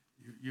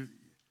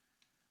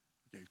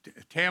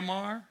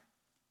 Tamar,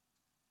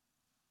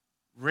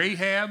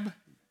 Rahab,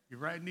 you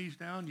writing these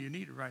down? You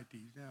need to write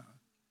these down.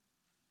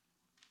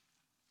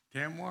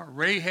 Tamar,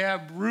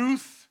 Rahab,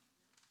 Ruth,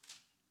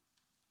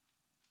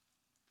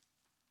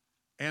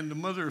 and the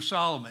mother of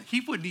Solomon. He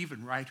wouldn't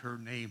even write her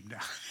name down.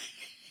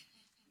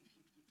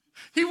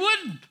 He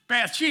wouldn't,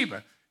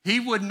 Bathsheba. He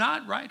would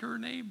not write her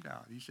name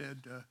down. He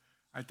said,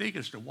 I think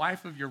it's the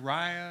wife of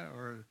Uriah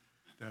or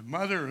the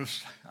mother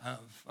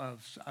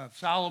of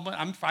Solomon.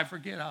 I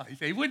forget how.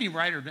 He wouldn't even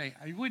write her name.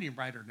 He wouldn't even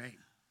write her name.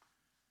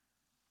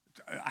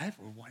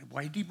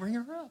 Why did he bring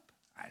her up?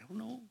 I don't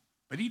know,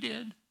 but he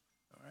did.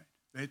 All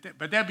right,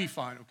 but that'd be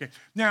fine. Okay.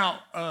 Now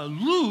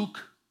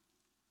Luke,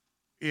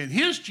 in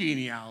his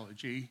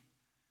genealogy,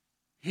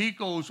 he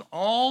goes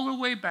all the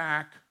way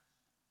back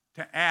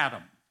to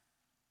Adam,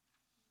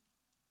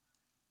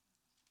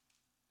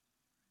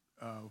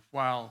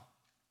 while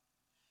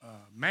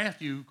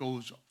Matthew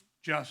goes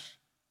just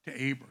to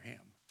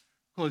Abraham,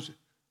 because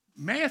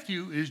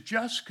Matthew is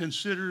just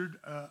concerned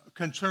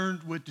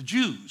with the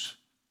Jews.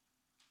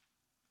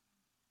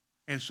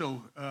 And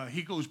so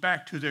he goes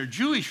back to their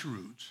Jewish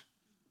roots.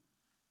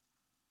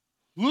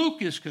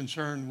 Luke is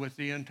concerned with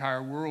the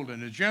entire world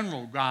and the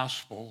general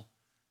gospel,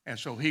 and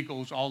so he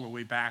goes all the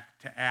way back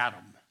to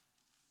Adam.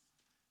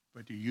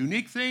 But the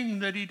unique thing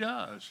that he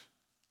does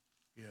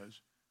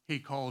is he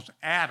calls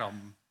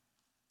Adam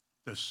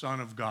the Son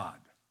of God.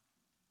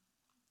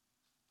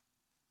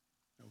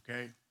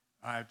 Okay?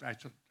 I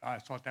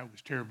thought that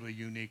was terribly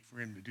unique for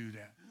him to do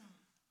that.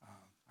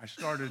 I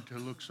started to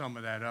look some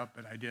of that up,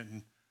 but I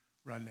didn't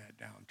run that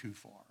down too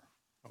far.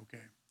 Okay?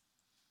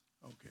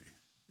 Okay.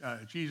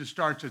 Jesus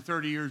starts at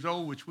 30 years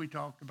old, which we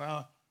talked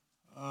about.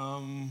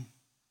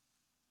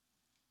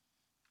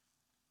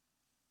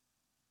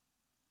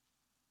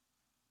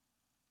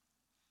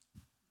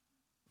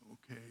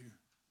 Okay.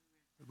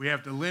 We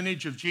have the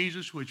lineage of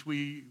Jesus, which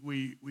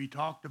we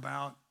talked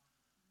about.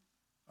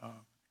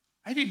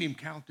 I didn't even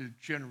count the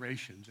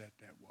generations that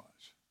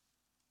was.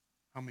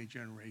 How many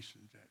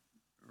generations that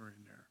are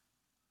in there?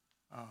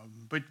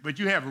 But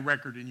you have a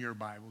record in your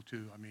Bible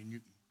too. I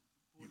mean,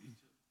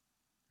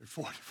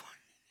 40.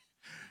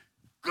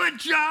 Good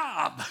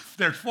job.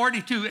 There's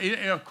 42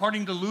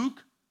 according to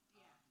Luke.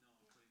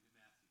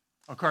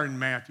 According to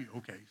Matthew.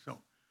 Okay, so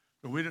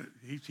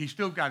he's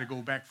still got to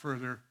go back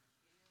further.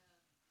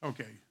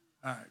 Okay,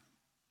 all right.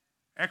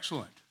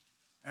 Excellent.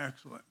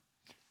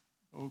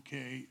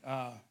 Okay.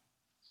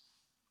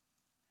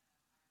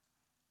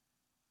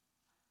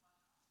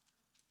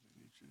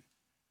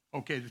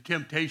 Okay, the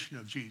temptation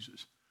of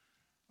Jesus.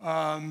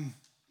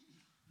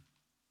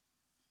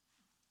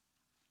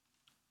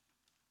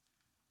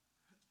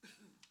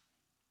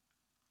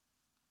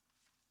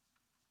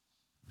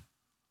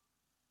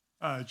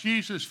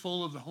 Jesus,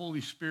 full of the Holy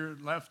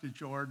Spirit, left the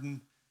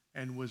Jordan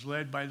and was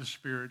led by the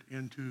Spirit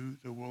into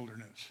the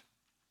wilderness.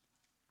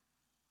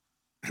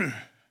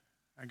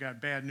 I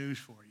got bad news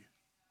for you.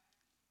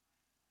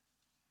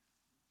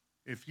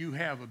 If you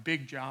have a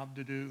big job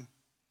to do,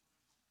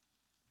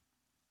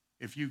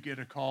 if you get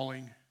a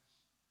calling,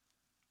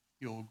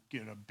 you'll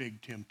get a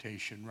big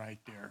temptation right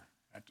there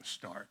at the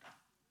start.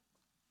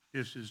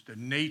 This is the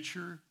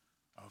nature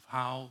of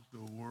how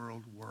the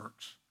world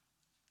works.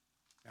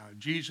 Now,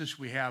 Jesus,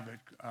 we have it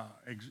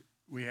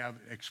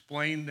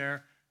explained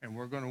there, and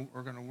we're going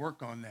to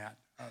work on that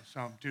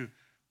some too.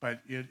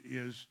 But it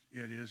is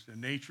the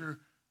nature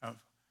of.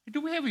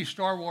 Do we have any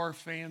Star Wars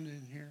fans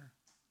in here?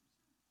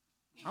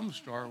 I'm a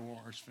Star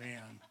Wars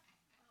fan.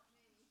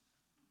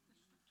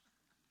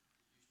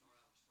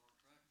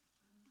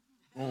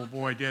 Oh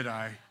boy, did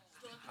I!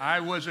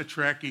 I was a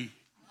Trekkie.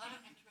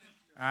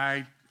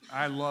 I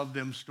love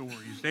them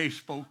stories. They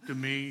spoke to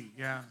me.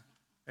 Yeah,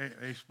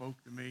 they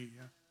spoke to me.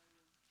 Yeah.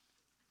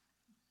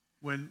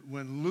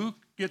 When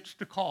Luke gets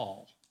the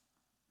call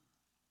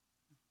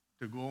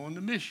to go on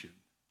the mission,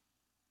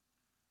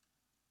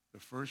 the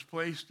first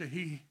place that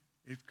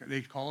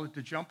they call it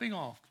the jumping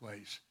off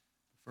place.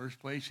 The first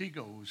place he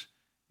goes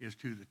is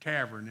to the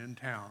tavern in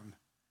town,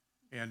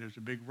 and there's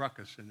a big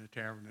ruckus in the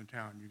tavern in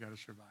town. You got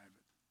to survive it.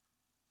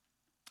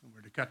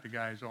 Where they cut the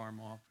guy's arm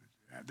off.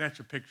 That's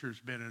a picture that's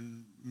been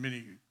in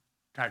many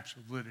types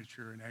of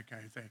literature and that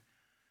kind of thing.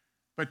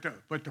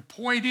 But the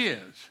point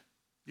is,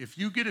 if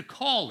you get a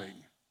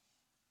calling,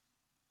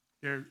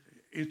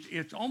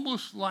 it's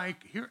almost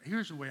like,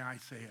 here's the way I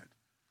say it.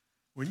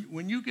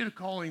 When you get a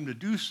calling to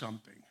do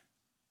something,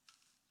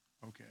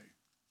 okay,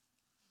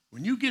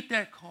 when you get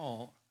that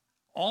call,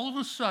 all of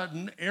a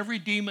sudden, every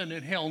demon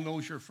in hell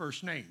knows your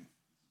first name.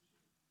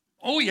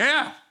 Oh,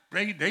 yeah,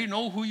 they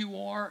know who you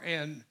are,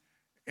 and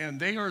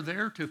they are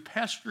there to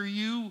pester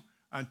you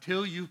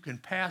until you can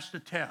pass the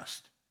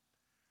test.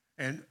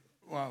 And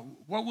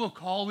what we'll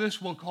call this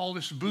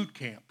boot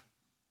camp.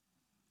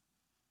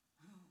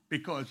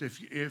 Because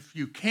if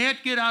you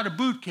can't get out of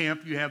boot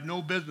camp, you have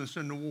no business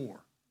in the war.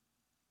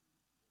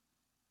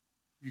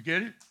 You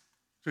get it?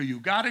 So you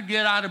got to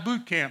get out of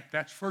boot camp.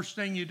 That's the first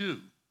thing you do.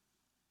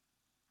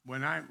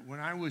 When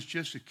I was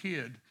just a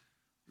kid,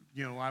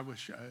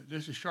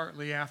 this is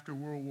shortly after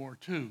World War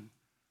II.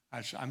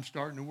 I'm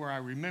starting to where I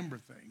remember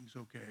things,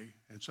 okay?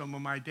 And some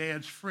of my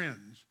dad's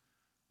friends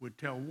would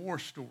tell war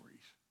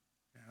stories,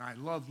 and I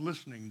loved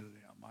listening to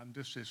them. I'm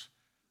just this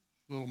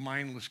little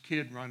mindless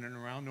kid running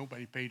around.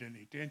 Nobody paid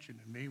any attention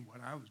to me,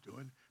 what I was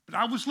doing, but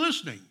I was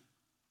listening.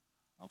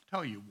 I'll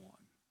tell you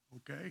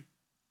one, okay?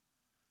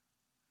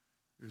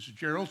 There's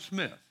Gerald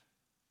Smith,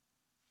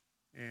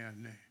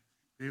 and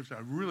it was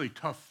a really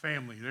tough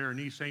family there in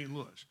East St.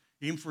 Louis.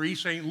 Even for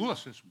East St.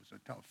 Louis, this was a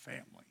tough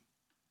family.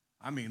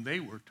 I mean,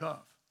 they were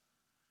tough.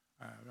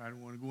 I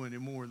don't want to go any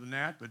more than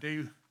that, but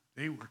they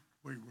were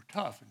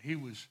tough, and he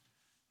was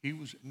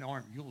in the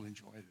Army. You'll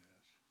enjoy this.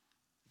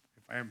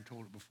 If I haven't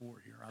told it before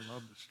here, I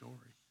love the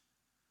story.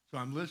 So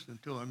I'm listening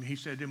to him. He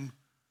said them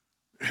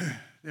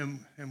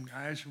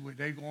guys,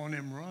 they go on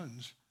them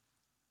runs.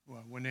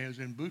 Well, when they was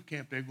in boot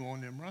camp, they go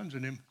on them runs,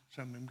 and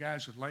some of them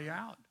guys would lay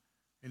out.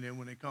 And then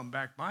when they come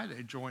back by,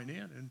 they'd join in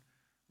and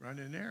run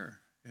in there.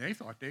 And they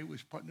thought they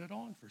was putting it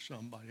on for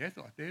somebody. They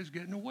thought they was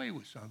getting away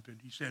with something.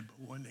 He said,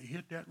 but when they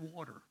hit that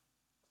water,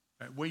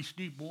 that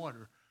waist-deep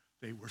water,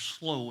 They were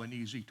slow and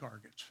easy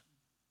targets.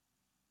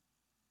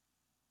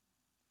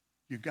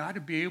 You got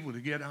to be able to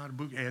get out of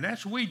boot camp. And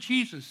that's the way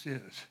Jesus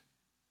is.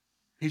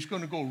 He's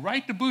going to go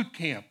right to boot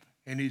camp,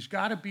 and he's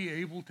got to be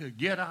able to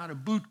get out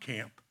of boot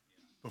camp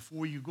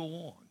before you go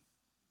on.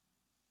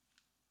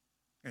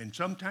 And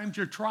sometimes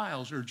your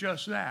trials are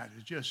just that.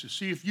 It's just to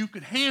see if you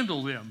can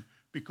handle them,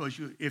 because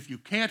if you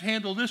can't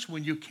handle this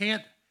one, you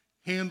can't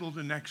handle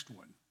the next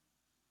one.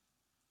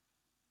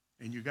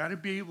 And you got to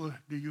be able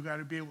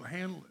to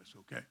handle this,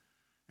 okay?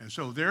 And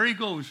so there he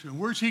goes. And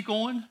where's he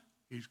going?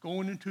 He's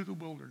going into the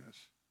wilderness.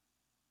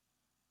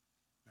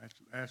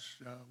 That's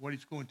what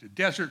he's going to,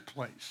 desert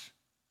place.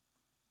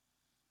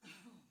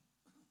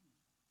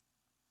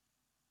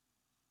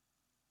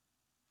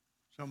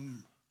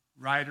 Some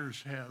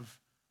writers have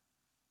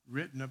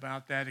written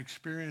about that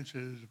experience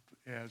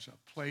as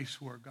a place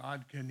where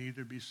God can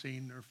neither be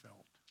seen nor felt.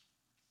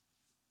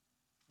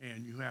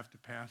 And you have to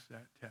pass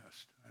that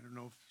test. I don't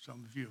know if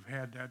some of you have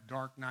had that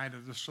dark night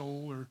of the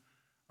soul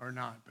or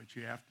not, but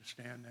you have to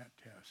stand that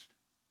test.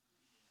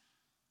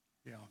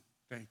 Yeah,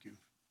 thank you.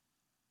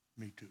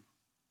 Me too.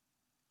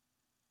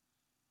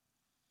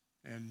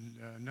 And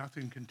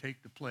nothing can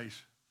take the place.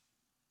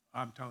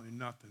 I'm telling you,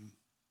 nothing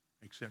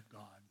except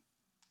God.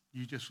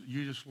 You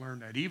just learn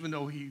that. Even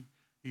though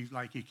he's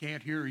like he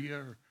can't hear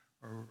you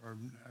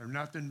or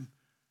nothing,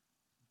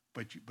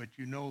 but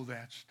you know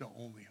that's the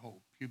only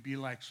hope. You'd be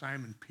like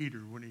Simon Peter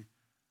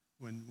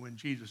when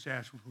Jesus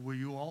asked, "Will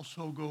you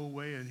also go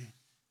away?" And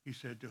he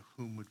said, "To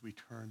whom would we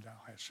turn?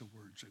 Thou hast the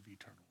words of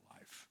eternal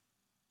life."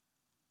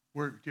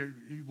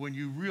 When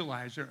you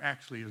realize there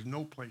actually is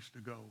no place to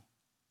go,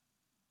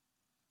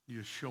 you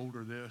just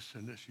shoulder this,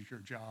 and this is your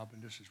job,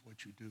 and this is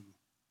what you do.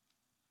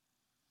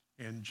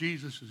 And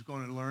Jesus is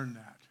going to learn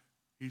that.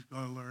 He's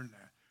going to learn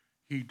that.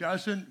 He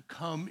doesn't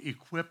come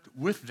equipped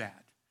with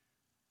that.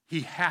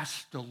 He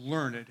has to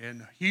learn it.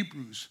 And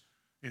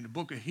in the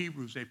book of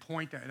Hebrews, they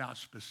point that out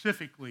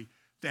specifically,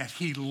 that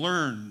he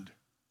learned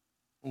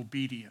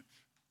obedience.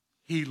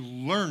 He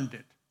learned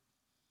it.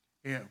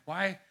 And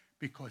why?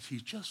 Because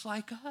he's just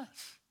like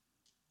us.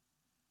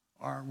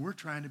 Or we're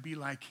trying to be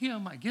like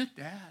him. I get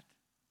that.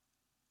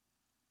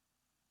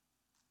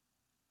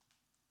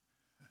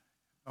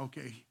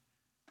 Okay.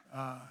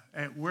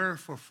 Where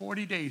for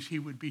 40 days he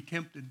would be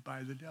tempted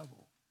by the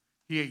devil.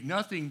 He ate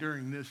nothing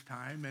during this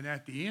time, and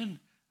at the end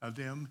of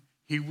them,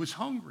 he was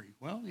hungry.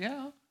 Well,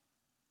 yeah.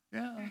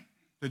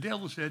 The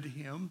devil said to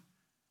him,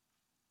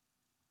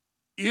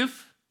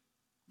 "If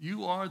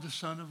you are the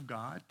Son of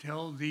God,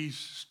 tell these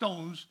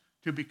stones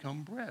to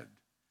become bread."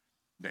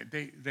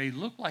 They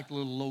look like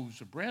little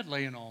loaves of bread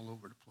laying all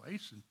over the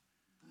place. And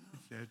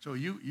so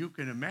you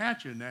can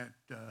imagine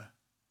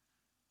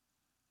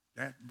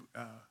that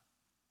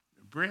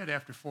bread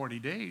after 40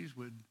 days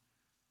would,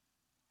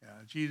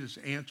 Jesus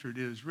answered,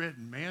 "It is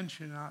written, man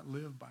shall not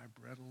live by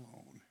bread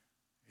alone."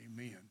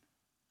 Amen.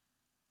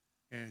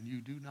 And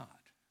you do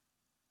not.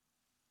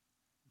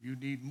 You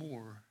need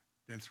more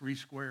than 3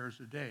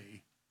 squares a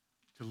day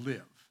to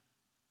live.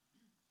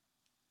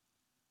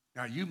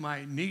 Now, you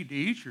might need to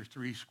eat your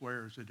 3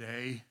 squares a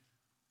day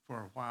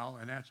for a while,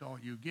 and that's all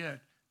you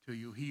get till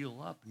you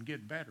heal up and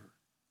get better.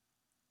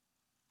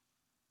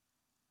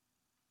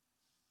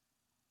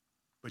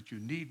 But you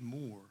need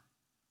more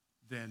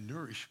than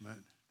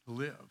nourishment to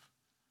live.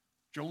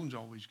 Joan's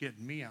always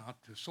getting me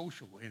out to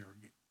social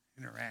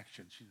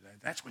interactions. She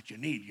said, "That's what you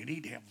need. You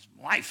need to have some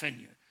life in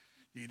you."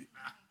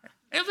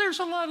 And there's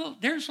a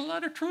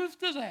lot of truth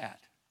to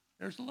that.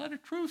 There's a lot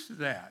of truth to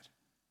that.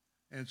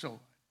 And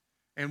so,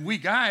 and we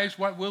guys,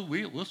 what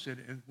we'll sit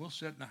in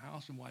the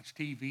house and watch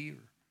TV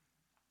or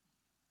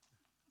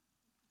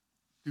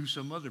do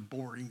some other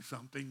boring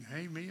something.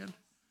 Amen.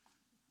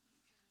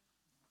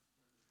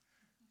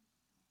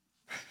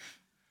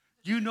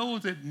 You know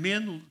that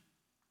men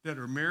that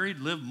are married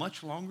live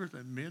much longer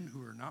than men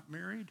who are not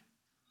married?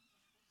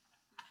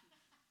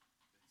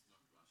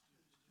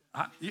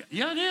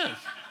 Yeah, it is.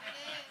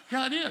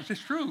 Yeah, it is.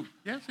 It's true.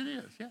 Yes, it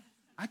is. Yeah.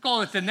 I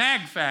call it the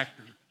nag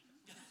factor.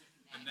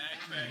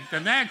 The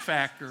nag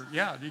factor.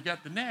 Yeah, you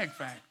got the nag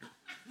factor.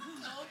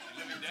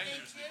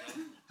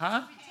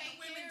 Huh?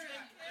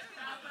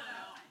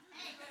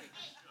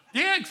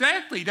 Yeah,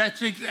 exactly.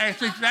 That's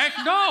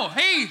exactly. No,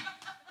 hey,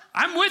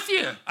 I'm with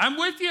you. I'm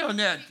with you on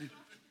that.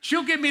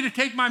 She'll get me to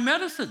take my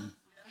medicine.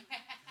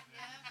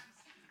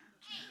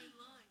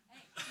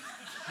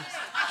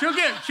 She'll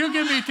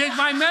get me to take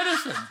my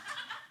medicine.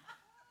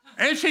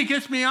 And she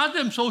gets me out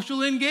them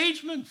social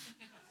engagements.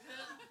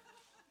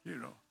 You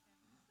know.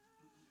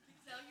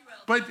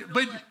 But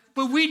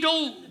we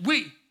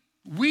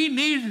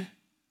need,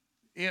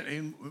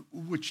 and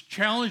which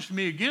challenged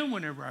me again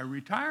whenever I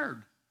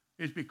retired,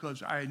 is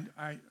because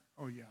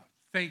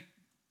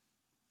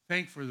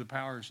thank for the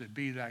powers that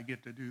be that I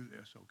get to do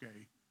this,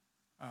 okay?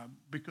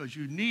 Because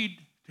you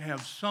need to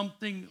have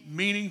something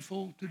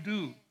meaningful to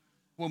do.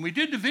 When we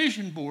did the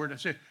vision board, I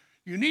said,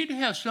 you need to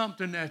have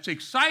something that's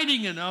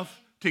exciting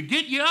enough to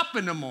get you up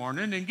in the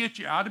morning and get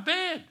you out of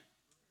bed.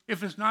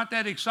 If it's not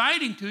that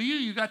exciting to you,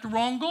 you got the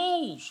wrong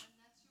goals.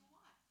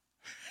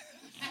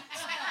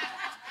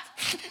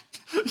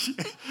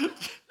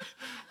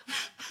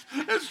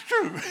 It's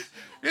true.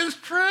 It's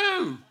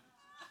true.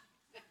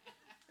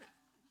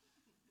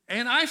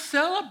 And I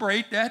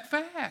celebrate that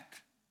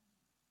fact.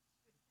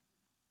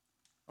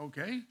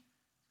 Okay?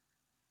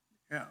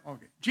 Yeah,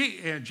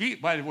 okay.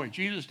 By the way,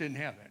 Jesus didn't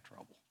have that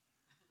trouble.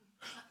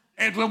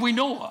 And what we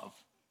know of.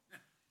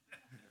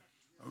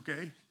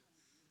 Okay?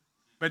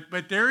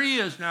 But there he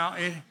is now.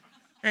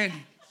 And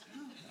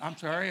I'm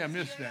sorry, I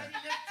missed that.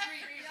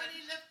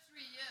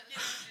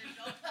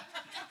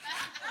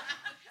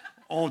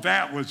 Oh,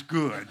 that was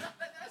good.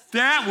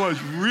 That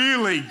was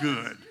really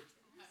good.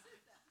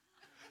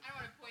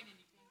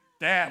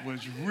 That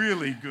was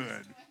really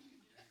good.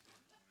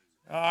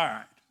 All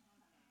right.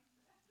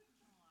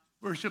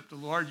 Worship the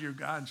Lord your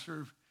God and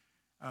serve.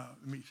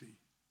 Let me see.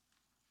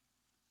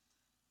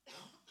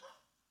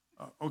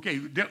 Okay,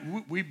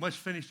 we must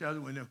finish the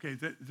other one. Okay,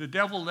 the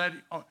devil let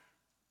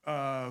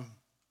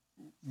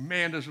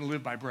man doesn't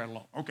live by bread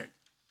alone. Okay.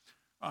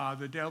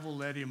 The devil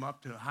led him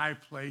up to a high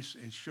place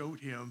and showed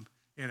him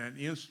in an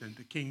instant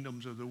the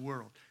kingdoms of the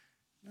world.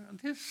 Now,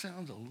 this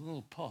sounds a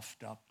little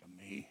puffed up to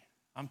me.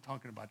 I'm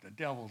talking about the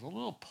devil's a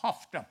little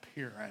puffed up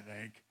here, I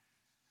think.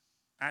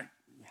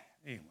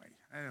 Anyway,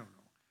 I don't know.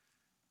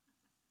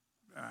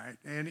 All right,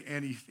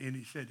 and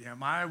he said to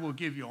him, I will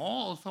give you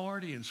all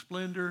authority and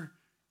splendor.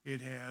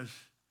 It has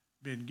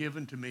been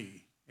given to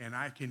me, and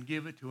I can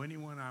give it to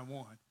anyone I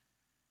want.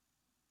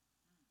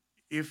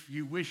 If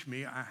you wish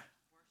me,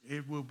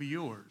 it will be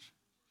yours.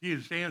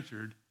 Jesus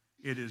answered,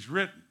 it is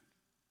written,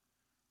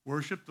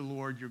 worship the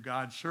Lord your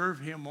God, serve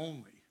him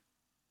only.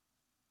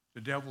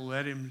 The devil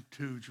led him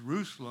to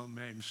Jerusalem and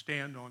made him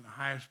stand on the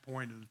highest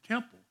point of the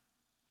temple.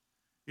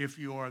 If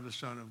you are the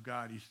Son of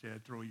God, he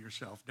said, throw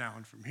yourself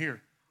down from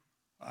here.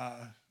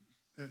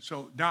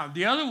 So now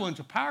the other one's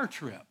a power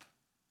trip.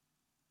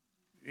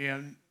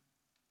 And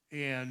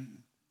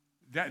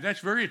that's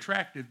very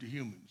attractive to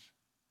humans.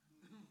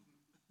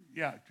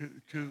 Yeah,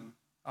 to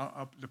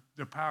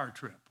the power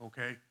trip,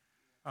 okay?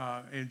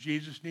 And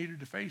Jesus needed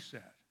to face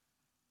that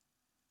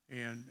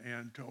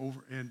and to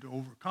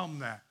overcome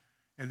that.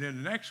 And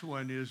then the next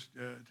one is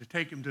to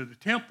take him to the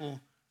temple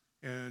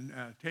and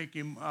take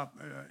him up.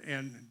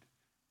 And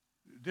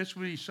this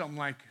would be something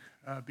like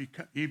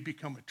he'd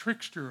become a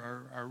trickster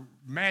or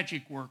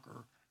magic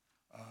worker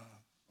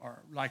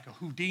or like a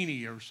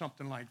Houdini or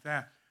something like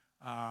that.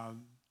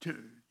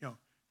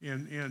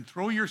 And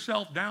throw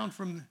yourself down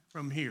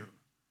from here.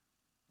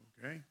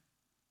 Okay?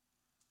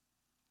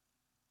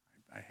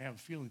 I have a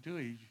feeling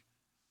too.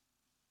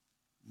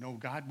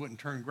 God wouldn't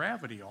turn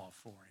gravity off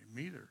for him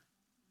either.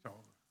 So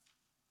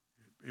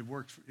it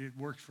works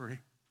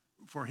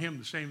for him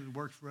the same as it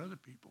works for other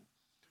people.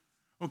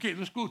 Okay,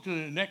 let's go to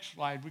the next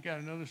slide. We got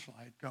another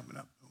slide coming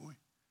up, don't we?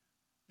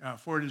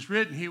 For it is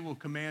written, he will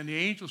command the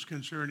angels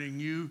concerning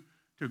you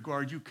to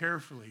guard you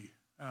carefully.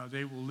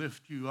 They will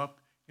lift you up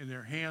in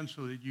their hands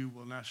so that you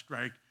will not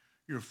strike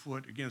your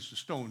foot against a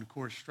stone. Of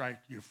course, strike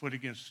your foot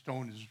against a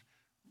stone is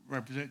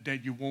represent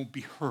that you won't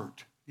be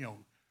hurt.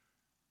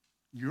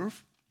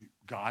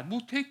 God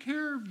will take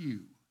care of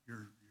you.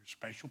 You're a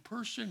special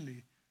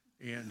person,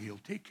 and he'll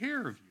take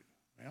care of you.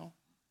 Well,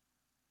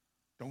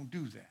 don't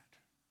do that,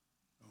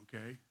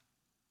 okay?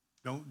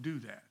 Don't do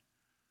that.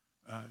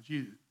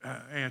 Jesus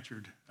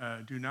answered,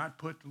 do not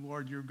put the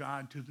Lord your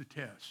God to the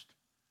test.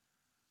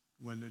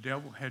 When the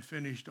devil had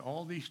finished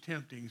all these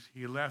temptings,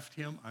 he left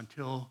him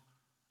until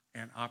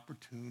an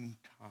opportune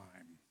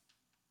time.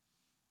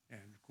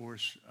 And, of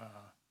course,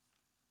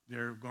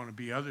 there are going to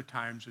be other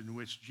times in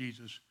which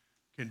Jesus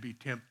can be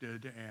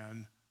tempted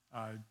and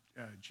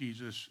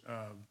Jesus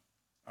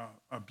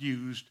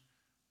abused.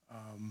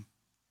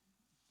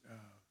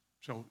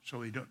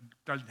 So he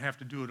doesn't have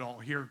to do it all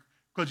here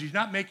because he's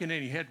not making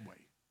any headway.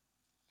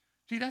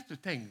 See, that's the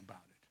thing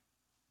about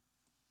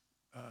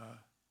it.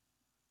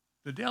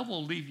 The devil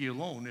will leave you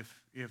alone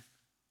if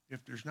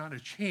there's not a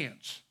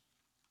chance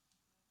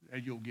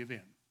that you'll give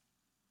in.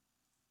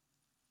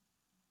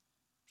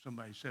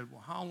 Somebody said,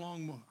 well, how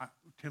long will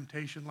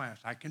temptation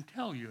last? I can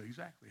tell you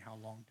exactly how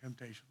long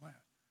temptation lasts.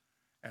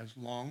 As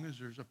long as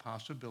there's a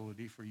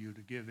possibility for you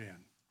to give in.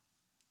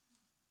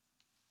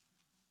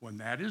 When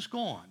that is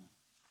gone,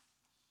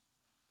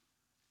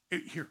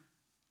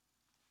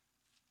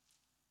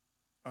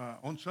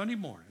 on Sunday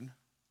morning,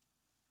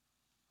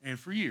 and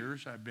for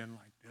years I've been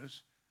like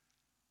this,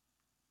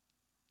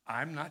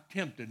 I'm not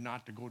tempted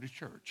not to go to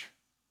church.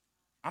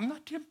 I'm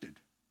not tempted.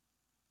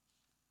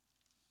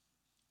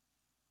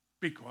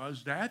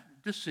 Because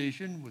that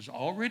decision was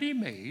already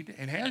made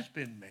and has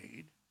been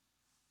made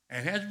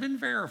and has been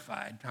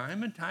verified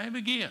time and time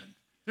again.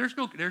 There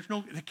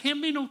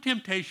can be no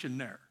temptation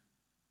there.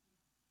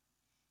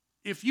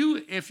 If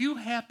you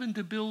happen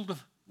to build a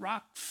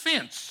rock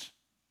fence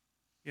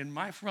in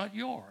my front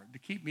yard to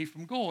keep me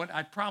from going,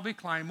 I'd probably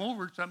climb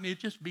over it. It'd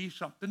just be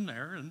something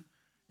there,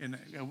 and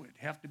it would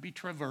have to be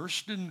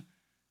traversed, and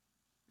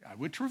I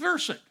would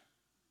traverse it.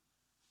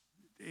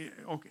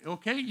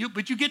 Okay,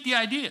 but you get the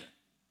idea.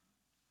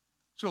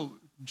 So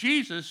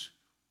Jesus,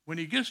 when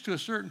he gets to a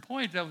certain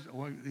point,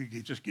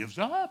 he just gives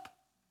up.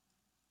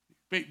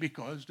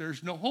 because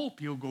there's no hope.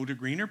 He'll go to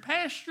greener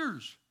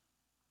pastures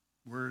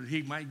where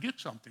he might get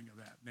something of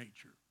that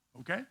nature.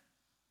 Okay?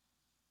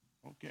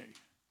 Okay.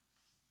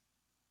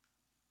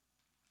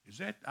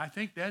 I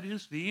think that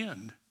is the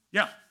end.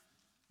 Yeah.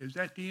 Is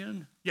that the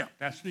end? Yeah,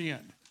 that's the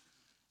end.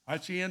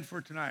 That's the end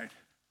for tonight.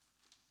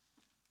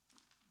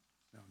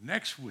 Now,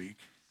 next week,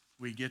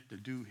 we get to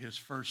do his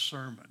first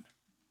sermon.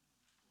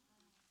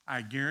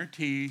 I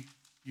guarantee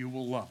you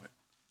will love it.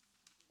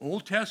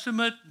 Old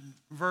Testament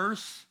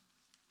verse,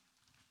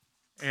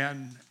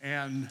 and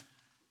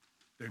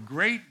the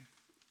great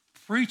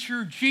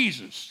preacher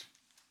Jesus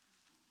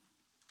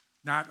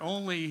not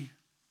only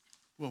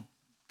will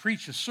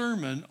preach a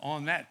sermon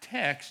on that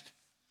text,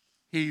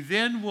 he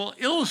then will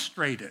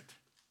illustrate it.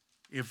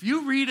 If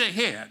you read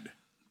ahead,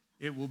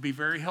 it will be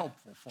very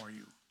helpful for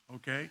you,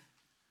 okay?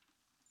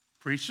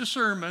 Preach the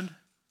sermon,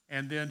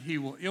 and then he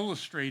will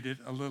illustrate it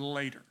a little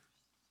later.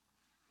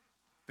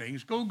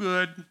 Things go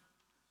good,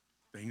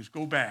 things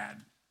go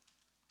bad.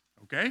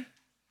 Okay?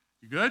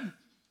 You good?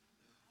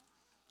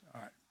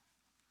 All right.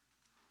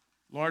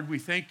 Lord, we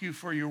thank you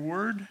for your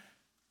word,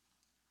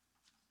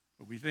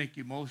 but we thank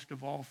you most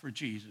of all for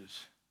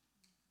Jesus,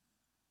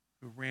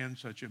 who ran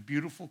such a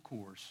beautiful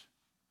course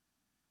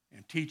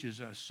and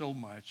teaches us so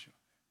much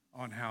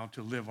on how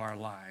to live our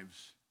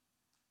lives.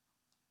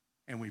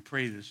 And we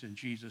pray this in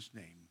Jesus'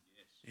 name.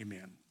 Yes.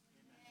 Amen.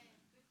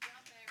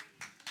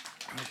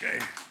 Okay.